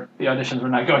therefore the auditions were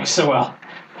not going so well.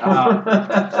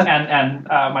 And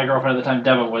my girlfriend at the time,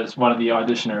 Deba, was one of the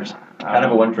auditioners. Kind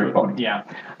of a one-trick pony. Yeah.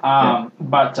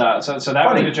 But so that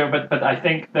Funny. was a good show. But I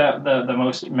think the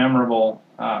most memorable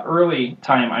early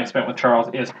time I spent with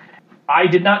Charles is I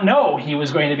did not know he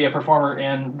was going to be a performer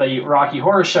in the Rocky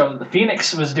Horror Show that the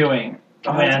Phoenix was doing.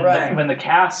 Oh, that's right. When the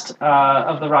cast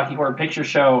of the Rocky Horror Picture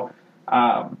Show,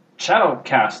 Shadow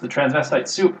Cast, the Transvestite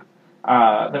Soup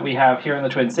that we have here in the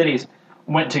Twin Cities,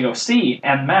 went to go see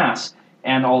en masse.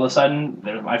 And all of a sudden,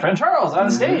 there's my friend Charles on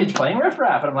stage playing Riff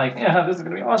Raff. And I'm like, yeah, this is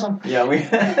going to be awesome. Yeah,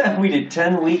 we did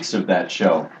 10 weeks of that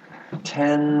show.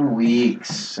 10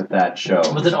 weeks of that show.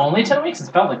 Was it only 10 weeks?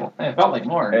 It felt like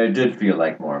more. It did feel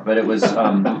like more, but it was.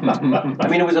 I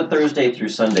mean, it was a Thursday through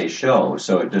Sunday show,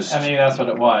 so it just. I mean, that's what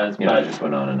it was. You know, it just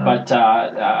went on and on.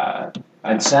 But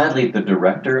and sadly, the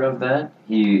director of that,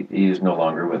 he is no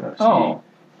longer with us. Oh.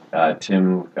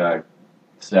 Tim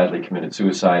sadly committed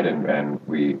suicide, and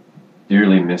we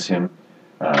dearly miss him.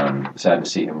 Sad to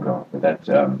see him go. But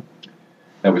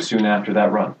that was soon after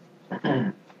that run.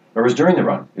 Or it was during the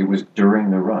run. It was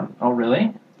during the run. oh,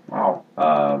 really? Wow.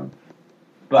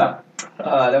 But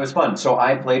that was fun. So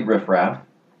I played Riff Raff,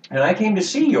 and I came to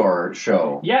see your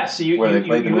show Yes. where they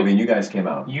played the movie, and you guys came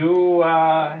out.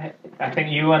 I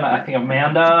think you and I think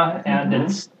Amanda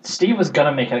and Steve was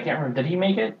gonna make it. I can't remember. Did he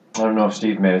make it? I don't know if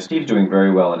Steve made it. Steve's doing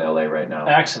very well in LA right now.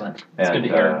 Excellent. That's good to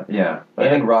hear. Yeah. But I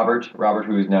think Robert,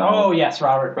 who is now Oh yes,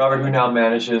 Robert. Robert, who now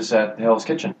manages at Hell's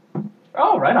Kitchen.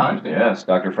 Oh, right on. Yes,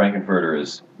 Dr. Frankenfurter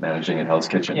is managing at Hell's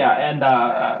Kitchen. Yeah, and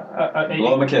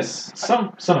Blow him a kiss.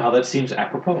 Somehow that seems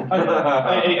apropos.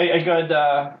 a good,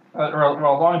 a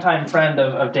long-time friend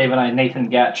of Dave and I, Nathan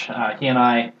Getch. He and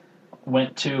I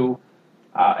went to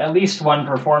at least one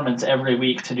performance every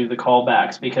week to do the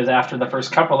callbacks, because after the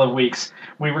first couple of weeks,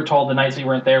 we were told the nights we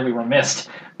weren't there, we were missed,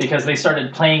 because they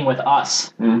started playing with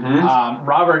us. Mm-hmm.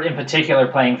 Robert, in particular,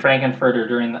 playing Frankenfurter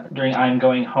during I'm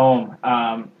Going Home.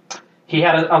 He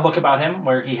had a look about him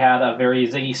where he had a very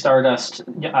Ziggy Stardust,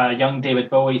 young David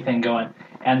Bowie thing going.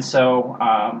 And so,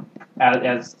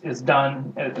 as is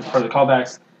done as part of the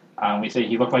callbacks, we say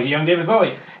he looked like a young David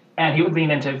Bowie, and he would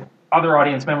lean into other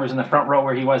audience members in the front row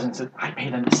where he was and said, "I pay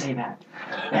them to say that."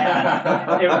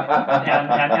 And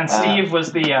Steve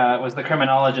was the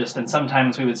criminologist, and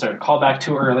sometimes we would sort of call back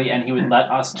too early, and he would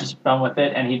let us just run with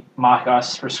it, and he'd mock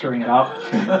us for screwing it up.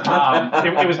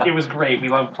 It was great. We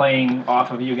loved playing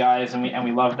off of you guys, and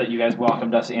we loved that you guys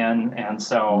welcomed us in, and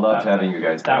so Loved having you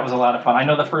guys there. that was a lot of fun. I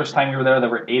know the first time we were there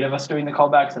were 8 of us doing the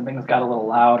callbacks, and things got a little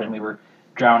loud, and we were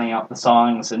drowning out the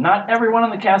songs, and not everyone on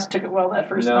the cast took it well that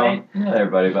first night. Not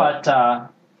everybody, but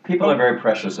people are very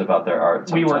precious about their art.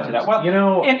 we worked it out.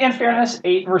 Well, in fairness,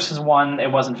 8 versus 1,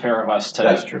 it wasn't fair of us to.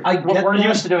 That's true. We're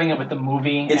used to doing it with the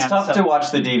movie. It's and tough so- to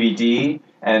watch the DVD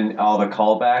and all the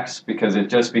callbacks because it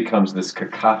just becomes this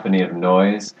cacophony of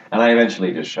noise, and I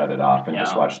eventually just shut it off and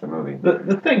just watch the movie.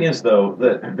 The thing is, though,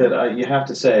 that you have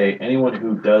to say, anyone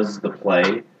who does the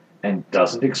play and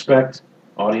doesn't expect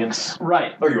audience,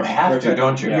 Right. Oh, you have to,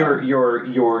 don't you?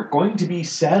 you're going to be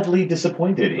sadly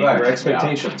disappointed in Right, your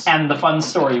expectations. And the fun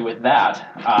story with that,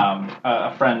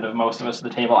 a friend of most of us at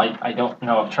the table, I don't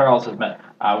know if Charles has met,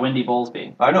 Wendy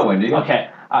Bowlesby. I know Wendy. Okay.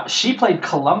 She played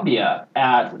Columbia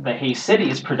at the Hay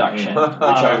Cities production, Which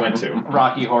I went to.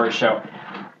 Rocky Horror Show.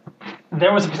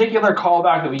 There was a particular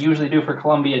callback that we usually do for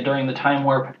Columbia during the time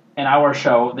warp in our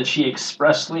show that she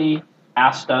expressly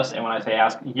asked us, and when I say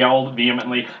asked, yelled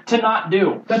vehemently to not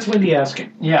do. That's Wendy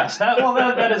asking. Yes, that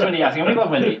is Wendy asking. We love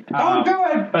Wendy. Don't do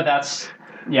it! But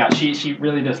she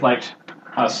really disliked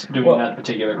us doing that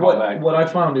particular callback. What I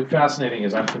found fascinating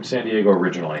is I'm from San Diego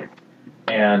originally,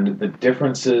 and the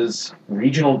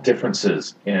regional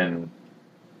differences in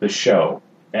the show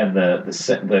and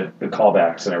the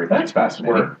callbacks and everything That's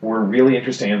fascinating. were really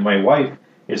interesting. And my wife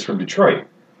is from Detroit,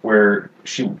 where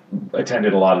she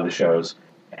attended a lot of the shows,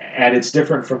 and it's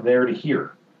different from there to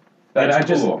here. That's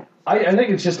and cool. I think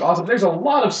it's just awesome. There's a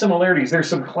lot of similarities. There's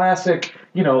some classic,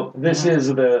 this is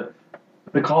the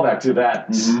callback to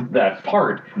that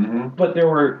part, but there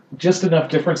were just enough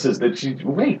differences that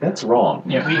wait, that's wrong.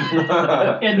 Yeah,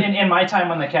 in my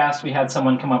time on the cast, we had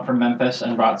someone come up from Memphis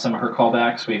and brought some of her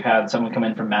callbacks. We've had someone come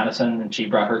in from Madison, and she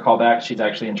brought her callbacks. She's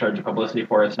actually in charge of publicity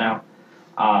for us now.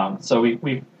 So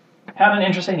we had an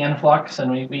interesting influx,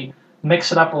 and we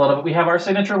mix it up a little bit. We have our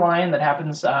signature line that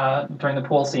happens during the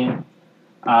pool scene.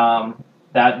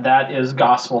 That is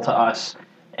gospel to us,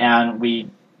 and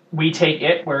we take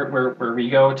it where we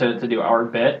go to do our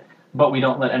bit, but we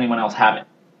don't let anyone else have it.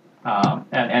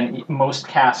 And most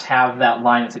casts have that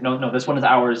line and say, no, this one is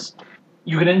ours.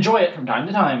 You can enjoy it from time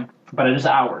to time, but it is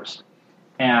ours.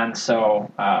 And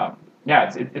so,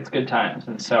 it's good times.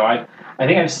 And so I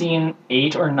think I've seen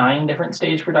 8 or 9 different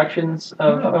stage productions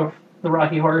of the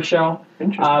Rocky Horror Show.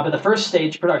 But the first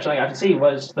stage production I got to see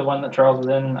was the one that Charles was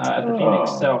in at the Phoenix.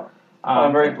 So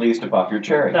I'm very pleased to pop your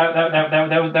cherry. That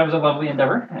was a lovely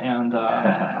endeavor, and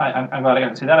I'm glad I got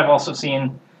to see that. I've also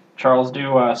seen Charles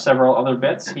do several other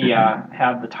bits. He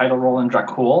had the title role in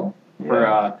Dracul,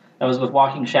 that was with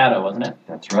Walking Shadow, wasn't it?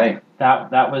 That's right.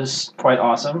 That was quite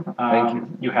awesome. Thank you.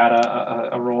 You had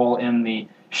a role in the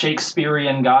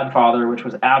Shakespearean Godfather, which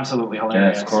was absolutely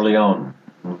hilarious. Yes, Corleone.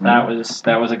 Mm-hmm. That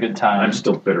was a good time. I'm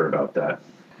still bitter about that.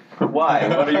 Why?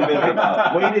 What are you bitter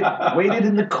about? Waited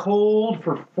in the cold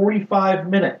for 45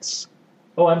 minutes.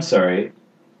 Oh, I'm sorry.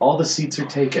 All the seats are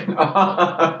taken.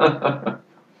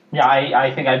 Yeah,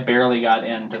 I think I barely got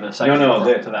into the second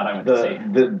to that I went to see.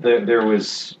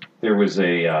 There was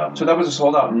a So that was a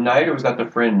sold out night, or was that the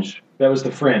Fringe? that was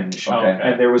the Fringe, Okay.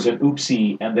 and there was an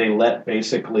oopsie, and they let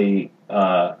basically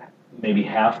maybe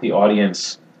half the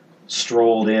audience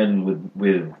strolled in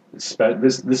with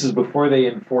this is before they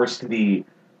enforced the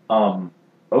oh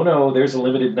no, there's a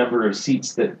limited number of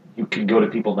seats that you can go to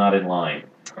people not in line,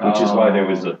 which is why there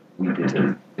was a wee bit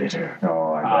of bitter.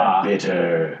 Oh, I bet.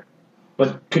 Bitter.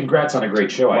 But congrats on a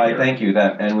great show. Why, thank you.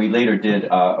 And we later did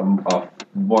a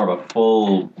more of a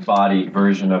full-bodied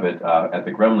version of it at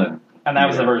the Gremlin. And that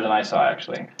was the version I saw,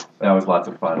 actually. That was lots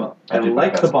of fun. I did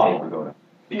like my the best bottle. to go to.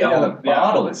 Yeah, the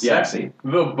bottle is sexy.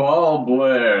 The Ball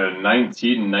Blair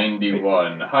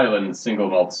 1991 Highland Single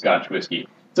Malt Scotch Whiskey.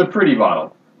 It's a pretty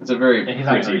bottle. It's a very He's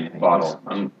not pretty reading bottle.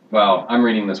 I'm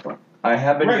reading this one. I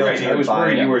have been guilty I of was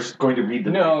worried buying you it. were going to read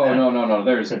the No.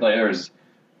 There's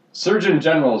Surgeon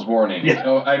General's warning.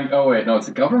 Yeah. Wait, no, it's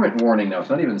a government warning now. It's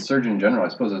not even Surgeon General. I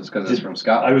suppose it's because it's from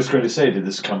Scotland. I was going to say, did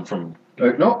this come from?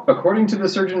 No, according to the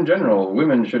Surgeon General,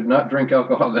 women should not drink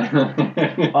alcohol.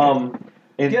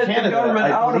 In Get the Canada, government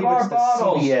I out of believe our it's the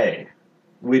bottles. CBA,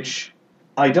 which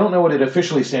I don't know what it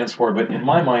officially stands for, but in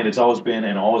my mind, it's always been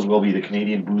and always will be the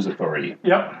Canadian Booze Authority.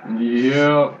 Yep.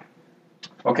 Yeah.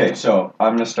 Okay, so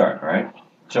I'm going to start, all right?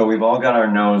 So we've all got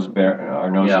our noses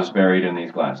buried in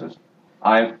these glasses.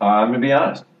 I'm going to be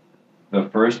honest. My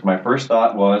first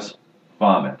thought was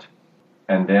vomit,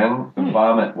 and then the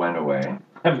vomit went away.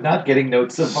 I'm not getting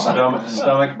notes of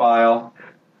Stomach bile,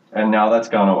 and now that's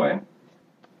gone away.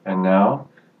 And now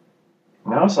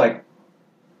it's like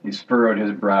He's furrowed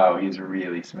his brow. He's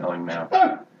really smelling now.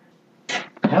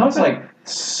 now it's like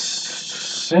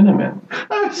cinnamon.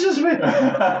 I was just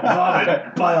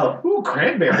vomit, bile. Ooh,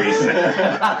 cranberries.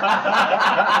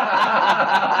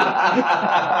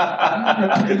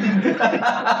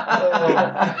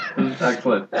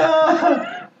 Excellent.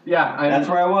 Yeah, That's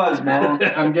where I was, man.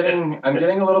 I'm getting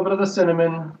a little bit of the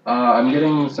cinnamon. I'm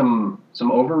getting some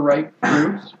overripe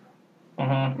fruits.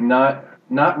 Mm-hmm.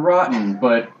 Not rotten,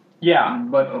 but Yeah.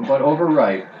 but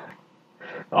overripe.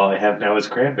 All I have now is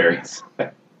cranberries.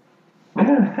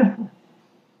 I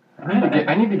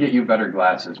need to get you better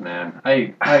glasses, man.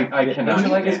 I cannot. Would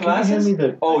you like his glasses?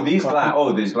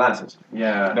 These glasses.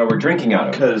 Yeah. No, we're drinking out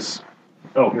of. Because,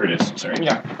 here it is. Sorry.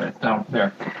 Yeah. It's down there.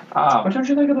 What don't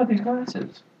you like about these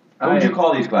glasses? What would you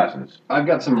call these glasses? I've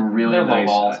got some really They're nice.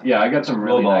 low balls. Yeah, I got some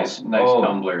really Low nice balls.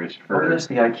 tumblers Oh, for. yes,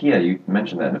 the IKEA. You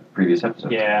mentioned that in a previous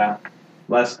episode. Yeah.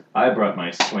 I brought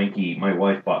my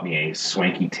wife bought me a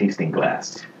swanky tasting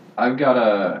glass. I've got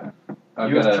a.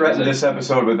 You've threatened this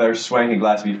episode with our swanky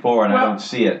glass before, and I don't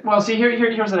see it. Well, see, here's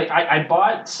the thing. I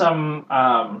bought some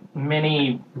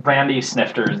mini brandy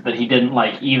snifters that he didn't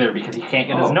like either because he can't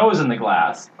get his nose in the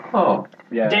glass. Oh.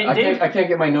 Yeah, I can't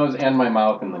get my nose and my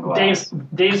mouth in the glass.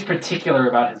 Dave's particular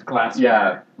about his glass.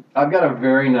 Yeah, I've got a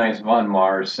very nice Von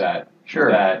Mars set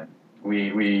Sure. that we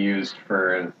used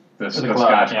for the club,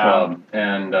 Scotch yeah. Club,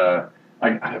 and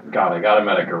I got him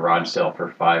at a garage sale for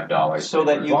 $5. So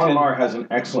that you Von can... Mar has an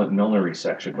excellent millinery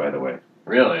section, by the way.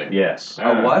 Really? Yes.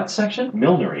 A what section?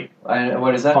 Millinery.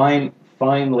 What is that? Fine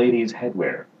ladies'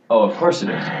 headwear. Oh, of course it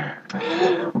is.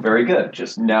 Very good.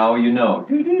 Just now you know.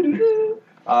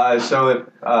 So if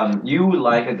you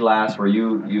like a glass where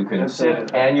you can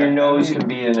sit and your nose can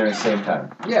be in there at the same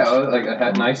time. Yeah, like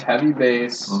a nice heavy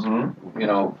base,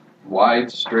 Mm-hmm.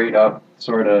 Wide, straight up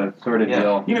sort of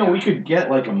Yeah. deal. We could get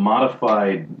like a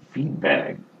modified feed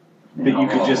bag that you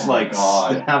could just like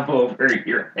God. snap over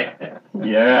your head.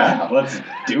 Yeah, let's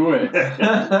do it.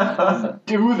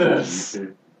 Do this.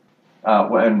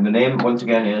 And the name once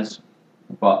again is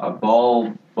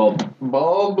Ball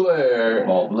Blair.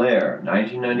 Blair,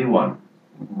 1991.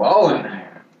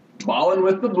 Ballin'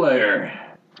 with the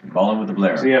Blair. Ballin' with the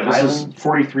Blair. So yeah, this is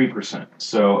 43%.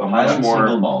 So a much Highland more.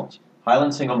 single malt.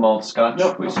 Highland single malt Scotch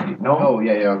whiskey. No. Oh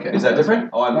yeah, okay. Is that different?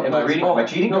 Oh, am I reading? Am I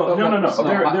cheating? No.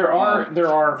 There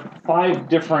are 5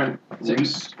 different.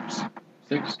 Six,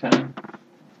 10.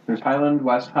 There's Highland,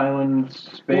 West Highland,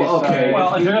 Space. Well, okay.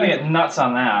 Well, if you're gonna get nuts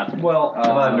on that, Well,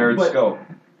 Come on, nerds, but- go.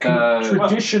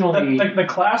 traditionally, the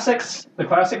classics, the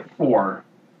classic 4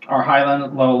 are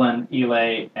Highland, Lowland,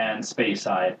 Elay, and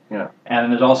Speyside. Yeah. And then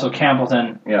there's also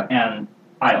Campbellton Yeah. and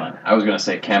Island. I was gonna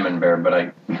say Camembert, but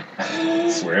I.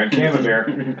 swear on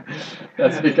Camembert.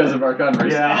 That's because of our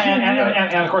conversation. Yeah.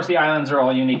 And of course the islands are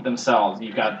all unique themselves.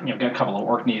 You've got a couple of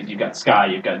Orkneys, you've got Skye,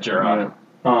 you've got Jura.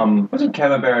 Wasn't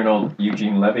Camembert an old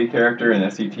Eugene Levy character in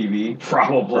SCTV?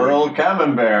 Probably. Earl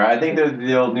Camembert. I think there's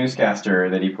the old newscaster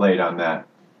that he played on that.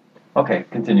 Okay,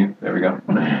 continue. There we go.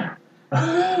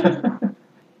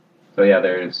 So yeah,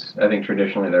 I think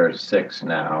traditionally there are 6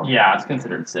 now. Yeah, it's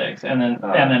considered 6. And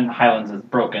then Highlands is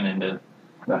broken into.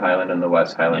 The Highland and the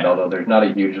West Highland, Yeah. although there's not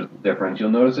a huge difference. You'll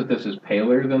notice that this is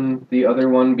paler than the other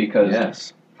one because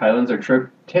Yes. Highlands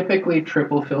are typically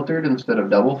triple filtered instead of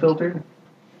double filtered,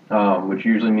 which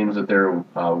usually means that they're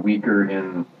weaker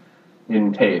in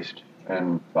taste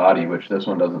and body, which this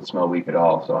one doesn't smell weak at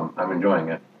all. So I'm enjoying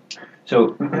it.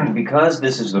 So, because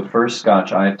this is the first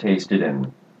Scotch I've tasted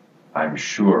in, I'm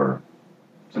sure,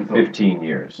 15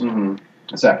 years. Mm-hmm.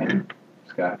 Second,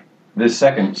 Scotch. This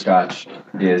second Scotch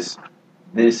is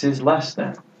less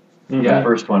than the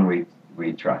first one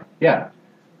we tried. Yeah.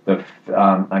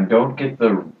 I don't get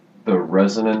the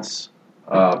resonance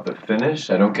of the finish.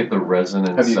 I don't get the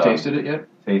resonance. Have you of tasted it yet?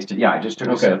 Tasted? Yeah, I just took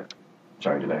a Okay. sip.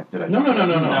 Sorry, did I? No.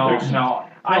 No.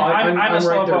 I'm a right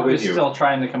slow there boat with who's you. still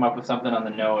trying to come up with something on the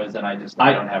nose, and I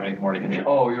don't have anything more to contribute.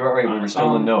 Oh, you're right. We were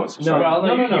still in nose. no, Sorry. Well,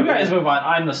 no. You guys move on.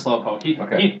 I'm the slowpoke.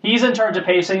 Okay. He's in charge of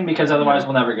pacing because otherwise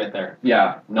we'll never get there.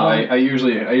 Yeah. No, I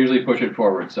usually push it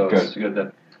forward, so it's good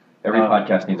that. Every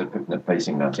podcast needs a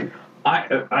pacing Nazi.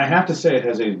 I have to say it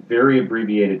has a very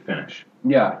abbreviated finish.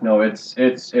 Yeah. No, it's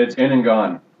in and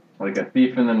gone, like a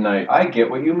thief in the night. I get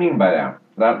what you mean by that.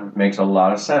 That makes a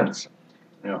lot of sense.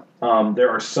 Yeah. There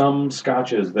are some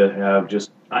scotches that have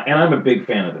just, and I'm a big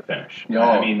fan of the finish. Yeah.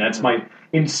 I mean,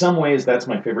 in some ways, that's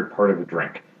my favorite part of a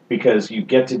drink because you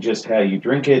get to just have, you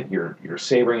drink it, you're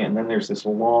savoring it, and then there's this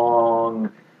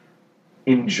long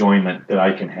enjoyment that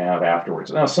I can have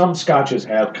afterwards. Now, some scotches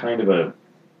have kind of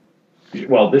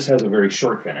this has a very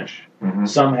short finish. Mhm.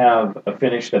 Some have a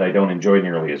finish that I don't enjoy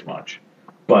nearly as much,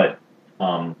 but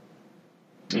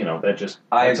that's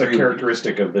I a agree.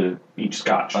 characteristic of each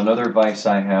scotch. Another vice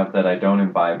I have that I don't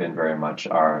imbibe in very much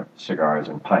are cigars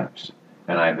and pipes.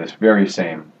 And I have this very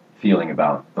same feeling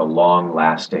about the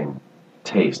long-lasting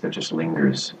taste that just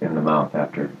lingers in the mouth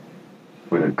after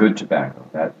with a good tobacco.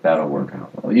 That'll work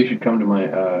out. Well, you should come to my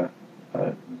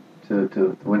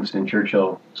to Winston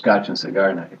Churchill Scotch and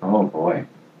Cigar Night. Oh boy,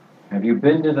 have you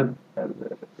been to the?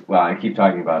 Well, I keep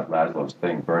talking about Laszlo's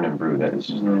thing, Burn and Brew. That is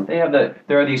just, they have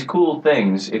there are these cool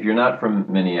things. If you're not from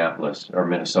Minneapolis or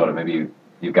Minnesota, maybe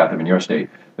you've got them in your state.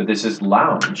 But this is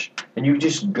lounge, and you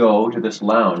just go to this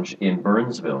lounge in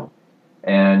Burnsville,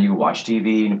 and you watch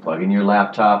TV and you plug in your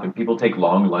laptop, and people take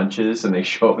long lunches, and they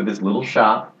show up at this little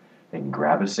shop. They can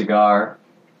grab a cigar,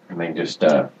 and they just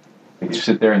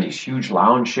sit there in these huge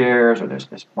lounge chairs, or there's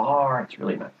this bar. It's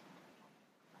really nice.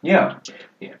 Yeah.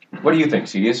 What do you think,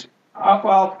 Cedius?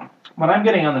 Well, what I'm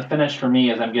getting on the finish for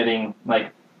me is I'm getting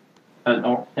like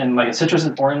a citrus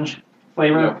and orange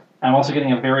flavor. Yeah. I'm also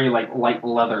getting a very light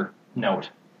leather note,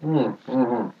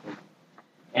 Mm-hmm.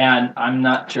 and I'm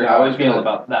not sure Yeah, how I was I feel gonna-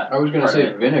 about that. I was going to part of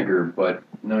say it. vinegar, but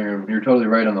no, you're totally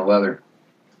right on the leather.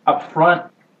 Up front,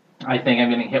 I think I'm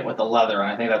getting hit with the leather,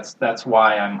 and I think that's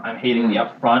why I'm hating the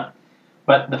up front.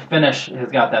 But the finish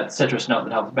has got that citrus note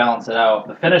that helps balance it out.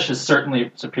 The finish is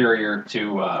certainly superior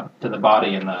to the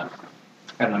body and the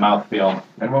mouthfeel.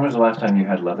 And when was the last time you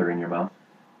had leather in your mouth?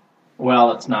 Well,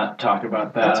 let's not talk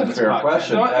about that. That's a on this fair podcast.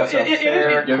 question. No, That's a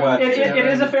fair question. It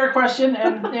is a fair question,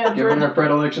 and Given their for,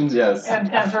 predilections, yes. and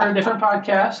for a different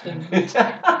podcast, and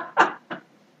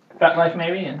Fat Life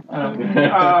maybe. And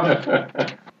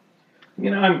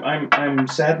I'm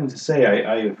saddened to say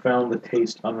I have found the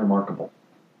taste unremarkable.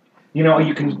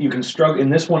 You can struggle in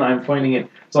this one. I'm finding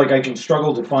it's like I can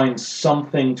struggle to find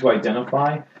something to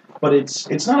identify, but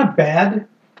it's not a bad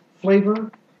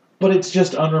flavor, but it's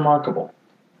just unremarkable.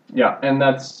 Yeah, and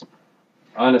that's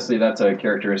a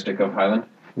characteristic of Highland.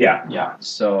 Yeah. yeah,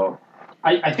 So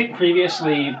I think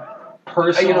previously,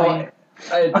 personally,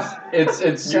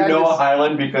 it's You know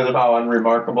Highland because of how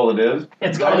unremarkable it is?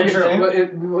 it's I kind mean, of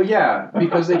true. well, yeah,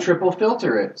 because they triple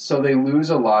filter it, so they lose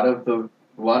a lot of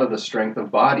the strength of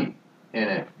body in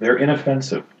it. They're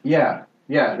inoffensive. Yeah,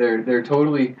 they're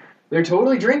totally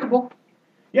drinkable.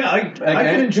 Yeah,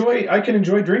 I can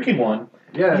enjoy drinking one.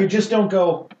 Yeah, You just don't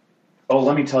go, oh,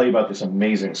 let me tell you about this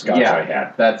amazing scotch Yeah. I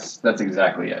had. that's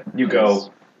exactly it. You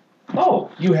go, oh,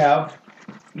 you have,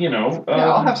 Yeah,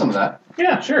 I'll have some of that.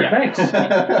 Yeah, sure, Yeah. thanks.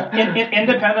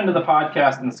 Independent of the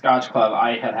podcast and the Scotch Club,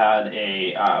 I had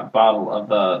a bottle of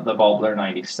the Bulbler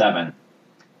 97,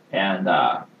 and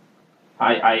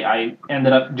I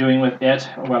ended up doing with it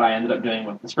what I ended up doing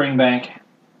with the Springbank,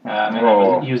 and I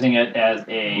was using it as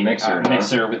a Mixer,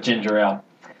 mixer with ginger ale.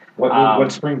 What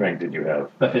Springbank did you have?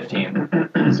 The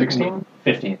 15. 16?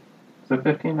 15. Is it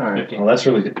 15? All right. 15. Well, that's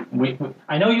really good.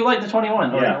 I know you like the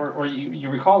 21, Yeah. or you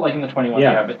recall liking the 21.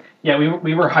 Yeah. Yeah, but yeah,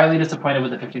 we were highly disappointed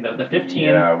with the 15. The 15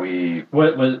 Yeah, we.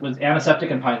 was antiseptic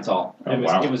and pine salt. Oh,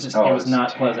 wow. It was just Oh, it was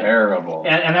not pleasant. Terrible.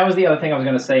 And that was the other thing I was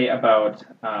going to say about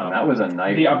That was a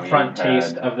night. the we upfront had-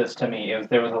 taste of this to me. Is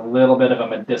there was a little bit of a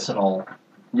medicinal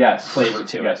Yes. flavor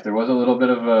to it. Yes, there was a little bit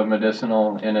of a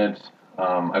medicinal in it.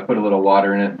 I put a little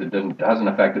water in it that hasn't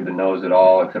affected the nose at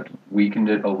all, except weakened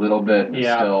it a little bit. It's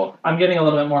Yeah. Still, I'm getting a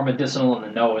little bit more medicinal in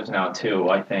the nose now too,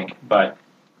 I think. But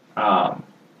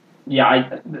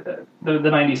the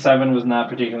 97 was not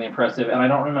particularly impressive, and I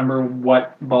don't remember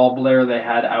what Bulbler they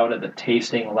had out at the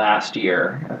tasting last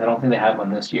year. I don't think they had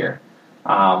one this year,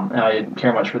 and I didn't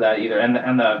care much for that either. And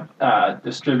the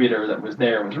distributor that was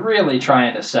there was really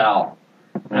trying to sell,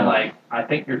 and I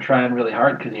think you're trying really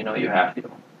hard because you know you have to.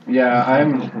 yeah,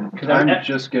 I'm I'm-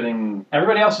 just getting.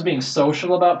 Everybody else was being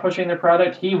social about pushing their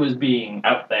product. He was being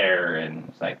out there, and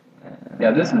it's like. Yeah,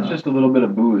 this is just a little bit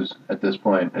of booze at this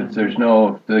point. There's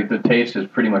no the taste is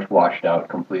pretty much washed out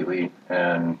completely,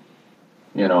 and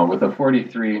with a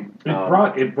 43,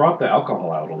 It brought the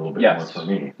alcohol out a little bit Yes. more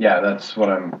for me. yeah, that's what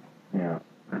I'm. Yeah.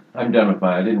 I'm done with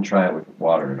mine. I didn't try it with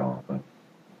water at all. But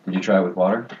did you try it with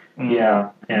water? Yeah,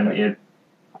 and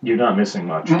you're not missing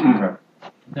much. Mm-mm.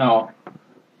 No,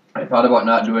 I thought about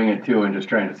not doing it too and just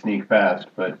trying to sneak past,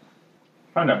 but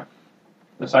trying to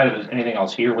decide if there's anything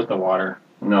else here with the water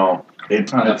no.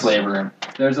 It's on the flavor.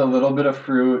 There's a little bit of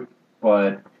fruit,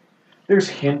 but there's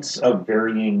hints of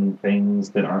varying things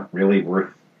that aren't really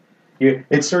worth.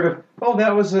 It's sort of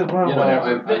that was a well, You know,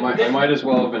 whatever. I might as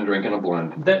well have been drinking a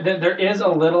blend. There is a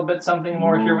little bit something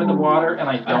more here with the water, and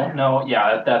I don't know.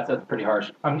 Yeah, that's pretty harsh.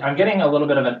 I'm getting a little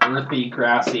bit of an earthy,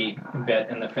 grassy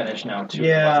bit in the finish now too.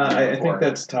 Yeah, I think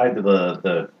that's tied to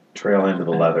the trail end of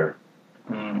the leather.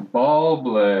 Ball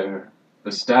Blair,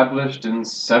 established in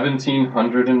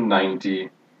 1790.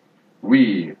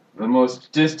 We, the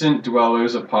most distant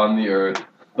dwellers upon the earth,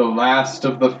 the last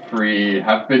of the free,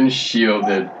 have been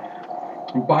shielded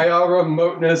by our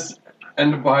remoteness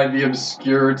and by the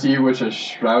obscurity which has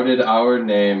shrouded our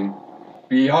name.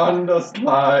 Beyond us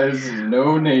lies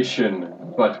no nation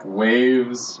but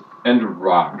waves and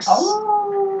rocks.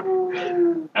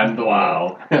 And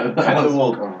Wow. that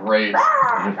was great.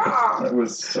 That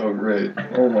was so great.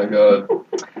 Oh my god.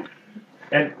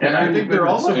 And I think they're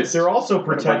also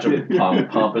protected.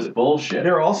 Pompous bullshit.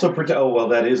 They're also protected. Oh well,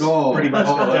 that is pretty much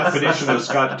the definition of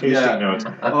Scotch tasting notes.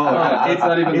 It's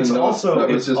not even It's the notes. also That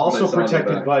was just what I sounded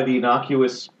protected back. by the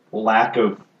innocuous lack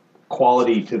of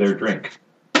quality to their drink.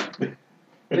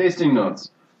 Tasting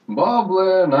notes. Ball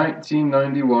Blair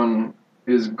 1991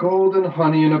 is golden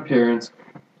honey in appearance,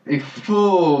 a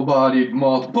full-bodied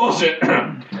malt bullshit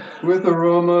with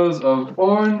aromas of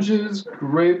oranges,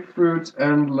 grapefruit,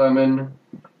 and lemon.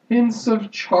 Hints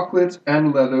of chocolate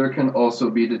and leather can also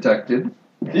be detected.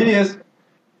 Genius!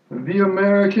 The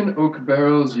American oak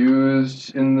barrels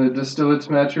used in the distillate's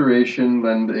maturation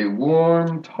lend a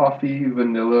warm toffee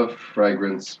vanilla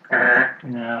fragrance.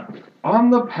 Yeah. On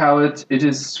the palate, it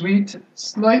is sweet,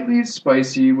 slightly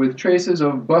spicy, with traces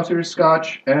of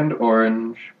butterscotch and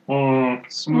orange.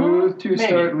 Smooth to Maybe.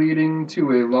 start, leading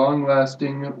to a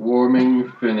long-lasting, warming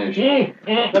finish. The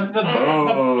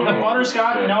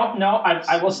butterscotch. No.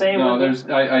 I will say. No,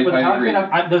 with I agree.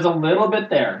 there's a little bit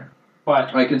there,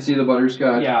 but I can see the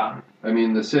butterscotch. yeah. I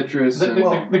mean, the citrus.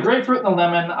 The grapefruit and the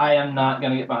lemon, I am not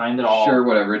going to get behind at all. Sure,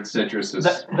 whatever. It's citrus.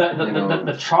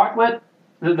 The chocolate,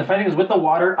 the funny thing is with the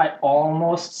water, I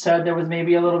almost said there was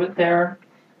maybe a little bit there,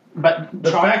 but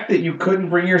The fact that you couldn't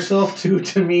bring yourself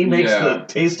to me makes Yeah. the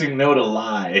tasting note a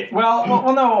lie. well,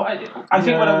 no. I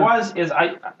think what it was is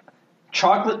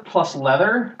chocolate plus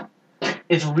leather.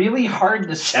 It's really hard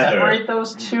to separate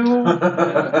those two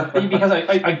because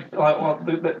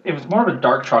it was more of a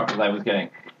dark chocolate that I was getting,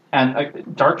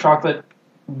 and dark chocolate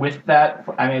with that.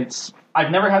 I mean,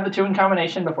 I've never had the two in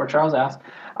combination before Charles asked.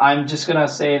 I'm just gonna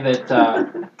say that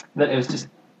that it was just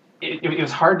it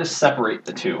was hard to separate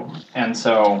the two, and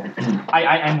so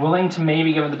I'm willing to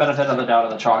maybe give it the benefit of the doubt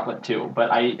of the chocolate too, but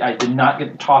I did not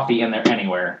get toffee in there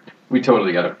anywhere. We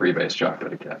totally got a freebase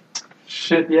chocolate again.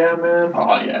 Shit, yeah, man.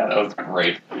 Oh yeah, that was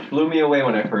great. Blew me away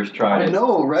when I first tried it.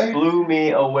 know, right? Blew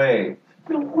me away.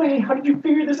 No way. How did you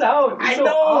figure this out? It's so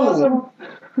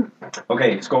awesome.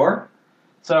 Okay, score?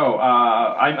 So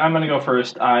I'm going to go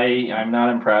first. I'm not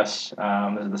impressed.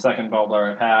 This is the second Ball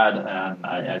Blair I've had, and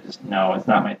I just no, it's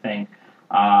not my thing.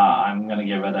 I'm going to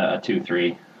give it a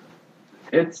 2-3.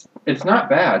 It's not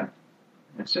bad.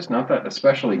 It's just not that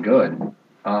especially good.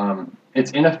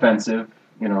 It's inoffensive.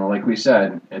 You know, like we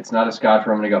said, it's not a scotch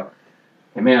where I'm going to go,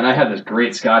 hey man, I had this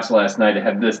great scotch last night. It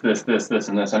had this,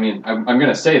 and this. I mean, I'm going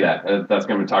to say that. That's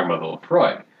going to be talking about the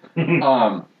Lefroy.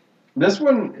 This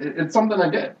one, it's something I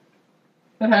did.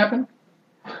 It happened.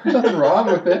 There's nothing wrong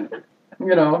with it.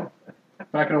 You know, I'm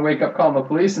not going to wake up calling the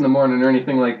police in the morning or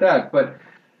anything like that. But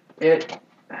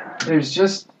there's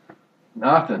just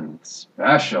nothing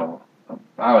special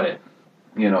about it.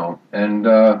 You know, and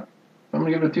I'm going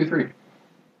to give it a 2-3.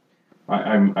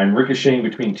 I'm ricocheting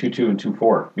between 2-2 and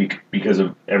 2-4 because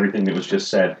of everything that was just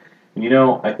said. And you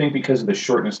know, I think because of the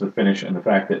shortness of the finish and the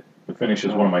fact that the finish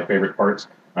is one of my favorite parts,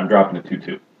 I'm dropping a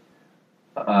 2-2.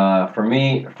 For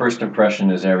me, first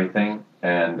impression is everything,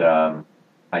 and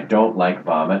I don't like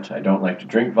vomit. I don't like to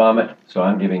drink vomit, so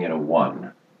I'm giving it a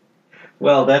 1.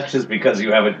 Well, that's just because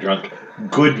you haven't drunk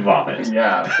good vomit.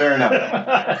 Yeah. Fair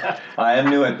enough. I am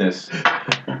new at this.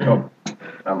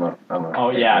 I'm a. Oh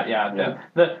yeah.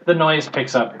 The noise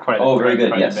picks up quite. Very good.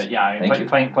 Quite Yes. a bit. Yeah. Thank you.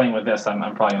 Playing with this, I'm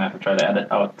probably gonna have to try to edit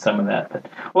out some of that, but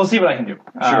we'll see what I can do.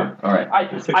 Sure. All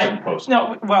right. Fix it in post.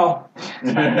 No. Well.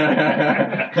 We'll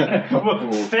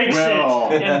fix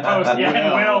it in post.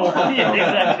 Yeah, will. Yeah,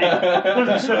 exactly.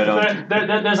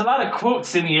 There's a lot of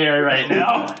quotes in the air right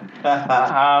now.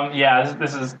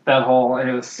 This is that whole.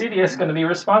 Is CDS going to be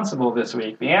responsible this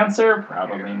week? The answer: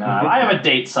 probably not. I have a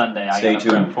date Sunday. Stay I got to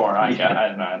prep tuned. for. I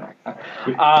don't know.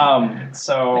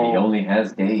 He only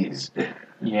has days.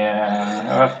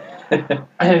 Yeah.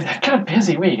 It's kind of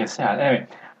busy week. It's sad. Anyway,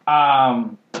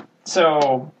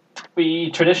 so we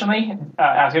traditionally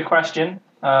ask a question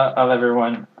of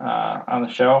everyone on the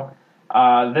show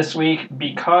this week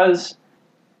because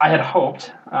I had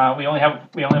hoped we only have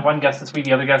one guest this week.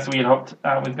 The other guest we had hoped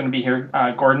was going to be here.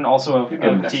 Gordon, also of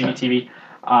TV,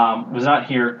 was not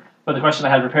here. But the question I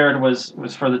had prepared was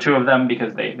for the two of them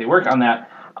because they work on that.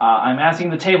 I'm asking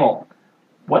the table,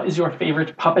 what is your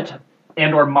favorite puppet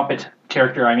and or Muppet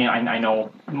character? I mean, I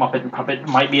know Muppet and puppet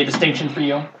might be a distinction for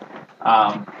you,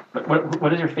 but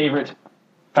what is your favorite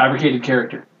fabricated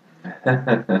character?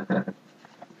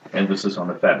 Emphasis on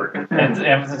the fabric.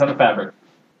 Emphasis on the fabric.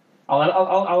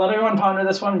 I'll let everyone ponder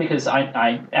this one because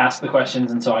I ask the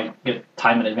questions and so I get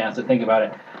time in advance to think about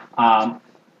it.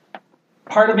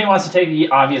 Part of me wants to take the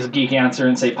obvious geek answer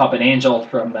and say Puppet Angel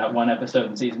from that one episode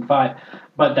in season 5,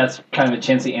 but that's kind of a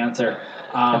chintzy answer.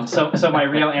 So my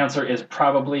real answer is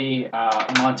probably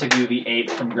Montague the Ape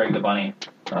from Greg the Bunny.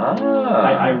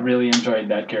 I really enjoyed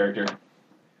that character.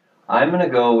 I'm going to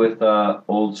go with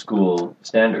old school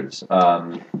standards.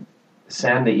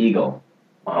 Sam the Eagle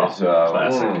is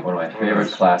one of my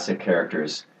favorite classic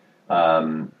characters.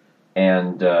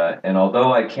 And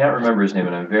although I can't remember his name,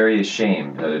 and I'm very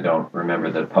ashamed that I don't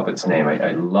remember the puppet's name,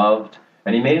 I loved,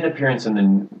 and he made an appearance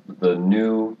in the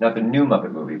new, not the new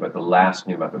Muppet movie, but the last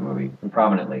new Muppet movie,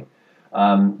 prominently.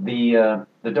 The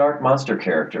Dark Monster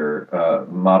character,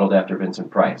 modeled after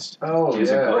Vincent Price. Oh, He's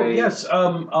yeah. a great, Yes.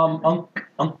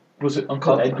 Was it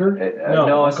Uncle Edgar?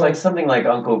 No, it's like something like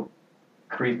Uncle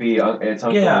Creepy. It's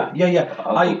Uncle. Yeah.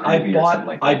 Uncle Creepy or something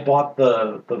like that. I bought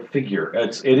the figure.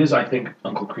 It is I think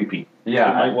Uncle Creepy. Yeah,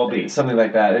 it might well be something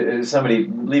like that. Somebody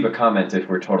leave a comment if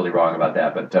we're totally wrong about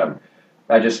that. But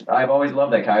I've always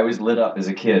loved that guy. I always lit up as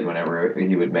a kid whenever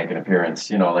he would make an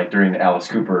appearance. You know, like during the Alice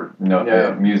Cooper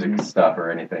music stuff or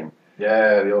anything.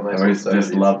 Yeah, the old I always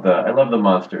just love I love the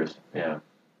monsters. Yeah.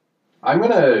 I'm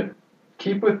gonna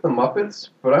keep with the Muppets,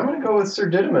 but I'm gonna go with Sir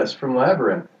Didymus from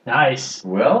Labyrinth Nice.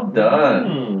 Well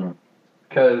done.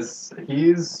 because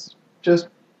he's just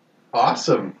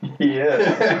awesome. He is.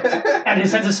 And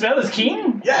his sense of smell is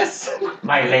keen? Yes,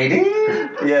 My lady.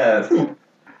 Yes.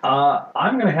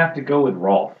 I'm going to have to go with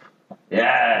Rolf.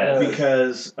 Yes.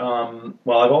 Because, I've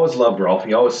always loved Rolf.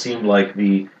 He always seemed like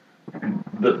the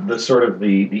sort of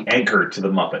the anchor to the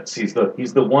Muppets.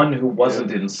 He's the one who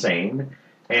wasn't insane,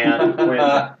 and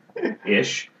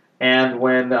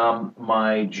when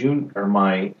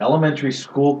my elementary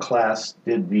school class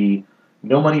did the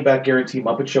No Money Back Guarantee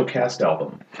Muppet Show cast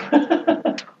album,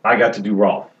 I got to do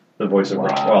Rolf, the voice of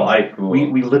Rolf. Well,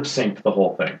 we lip synced the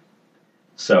whole thing,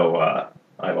 so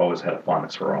I've always had a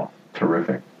fondness for Rolf.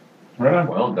 Terrific. Right.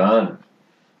 Well done.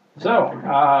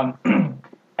 So,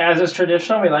 as is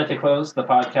traditional, we like to close the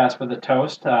podcast with a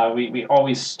toast. We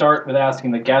always start with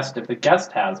asking the guest if the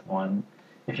guest has one.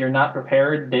 If you're not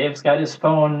prepared, Dave's got his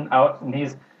phone out and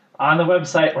he's on the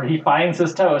website where he finds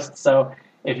his toast. So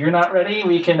if you're not ready,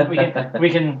 we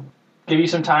can give you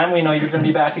some time. We know you're going to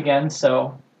be back again.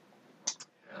 So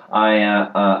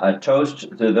A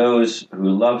toast to those who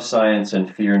love science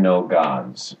and fear no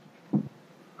gods.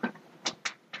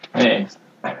 Thanks.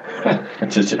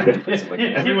 Here's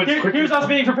us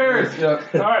being prepared. Yeah.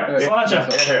 All right,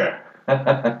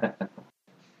 Sláinte.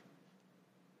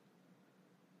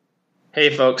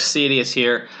 Hey folks, Cedius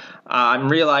here. I'm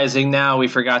realizing now we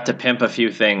forgot to pimp a few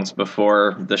things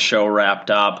before the show wrapped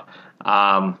up.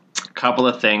 Couple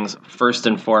of things. First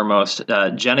and foremost,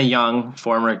 Jenna Young,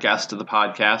 former guest of the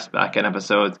podcast back in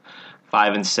episodes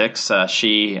 5 and 6,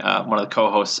 she, one of the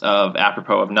co-hosts of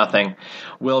Apropos of Nothing,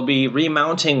 will be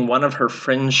remounting one of her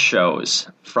fringe shows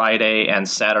Friday and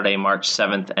Saturday, March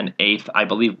 7th and 8th. I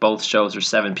believe both shows are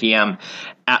 7 p.m.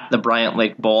 at the Bryant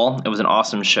Lake Bowl. It was an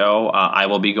awesome show. I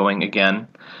will be going again.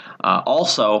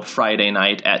 Also, Friday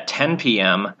night at 10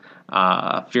 p.m.,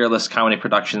 Fearless Comedy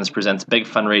Productions presents Big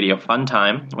Fun Radio Fun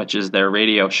Time, which is their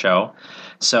radio show.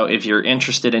 So if you're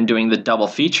interested in doing the double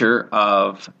feature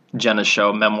of Jenna's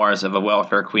show, Memoirs of a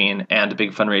Welfare Queen, and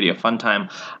Big Fun Radio Fun Time,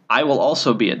 I will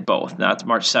also be at both. That's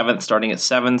March 7th, starting at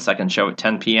 7, second show at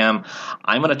 10 p.m.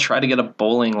 I'm going to try to get a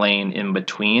bowling lane in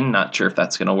between. Not sure if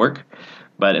that's going to work,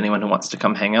 but anyone who wants to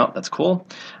come hang out, that's cool.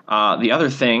 The other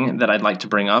thing that I'd like to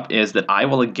bring up is that I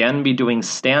will again be doing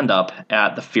stand-up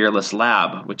at the Fearless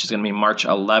Lab, which is going to be March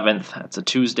 11th. It's a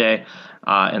Tuesday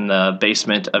in the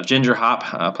basement of Ginger Hop,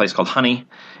 a place called Honey.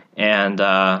 And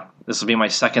this will be my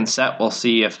second set. We'll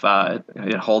see if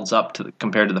it holds up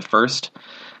compared to the first.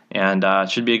 And it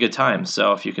should be a good time.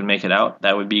 So if you can make it out,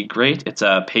 that would be great. It's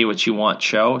a pay-what-you-want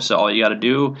show, so all you got to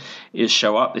do is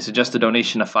show up. They suggest a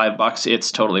donation of $5.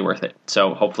 It's totally worth it.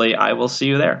 So hopefully I will see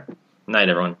you there. Night,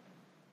 everyone.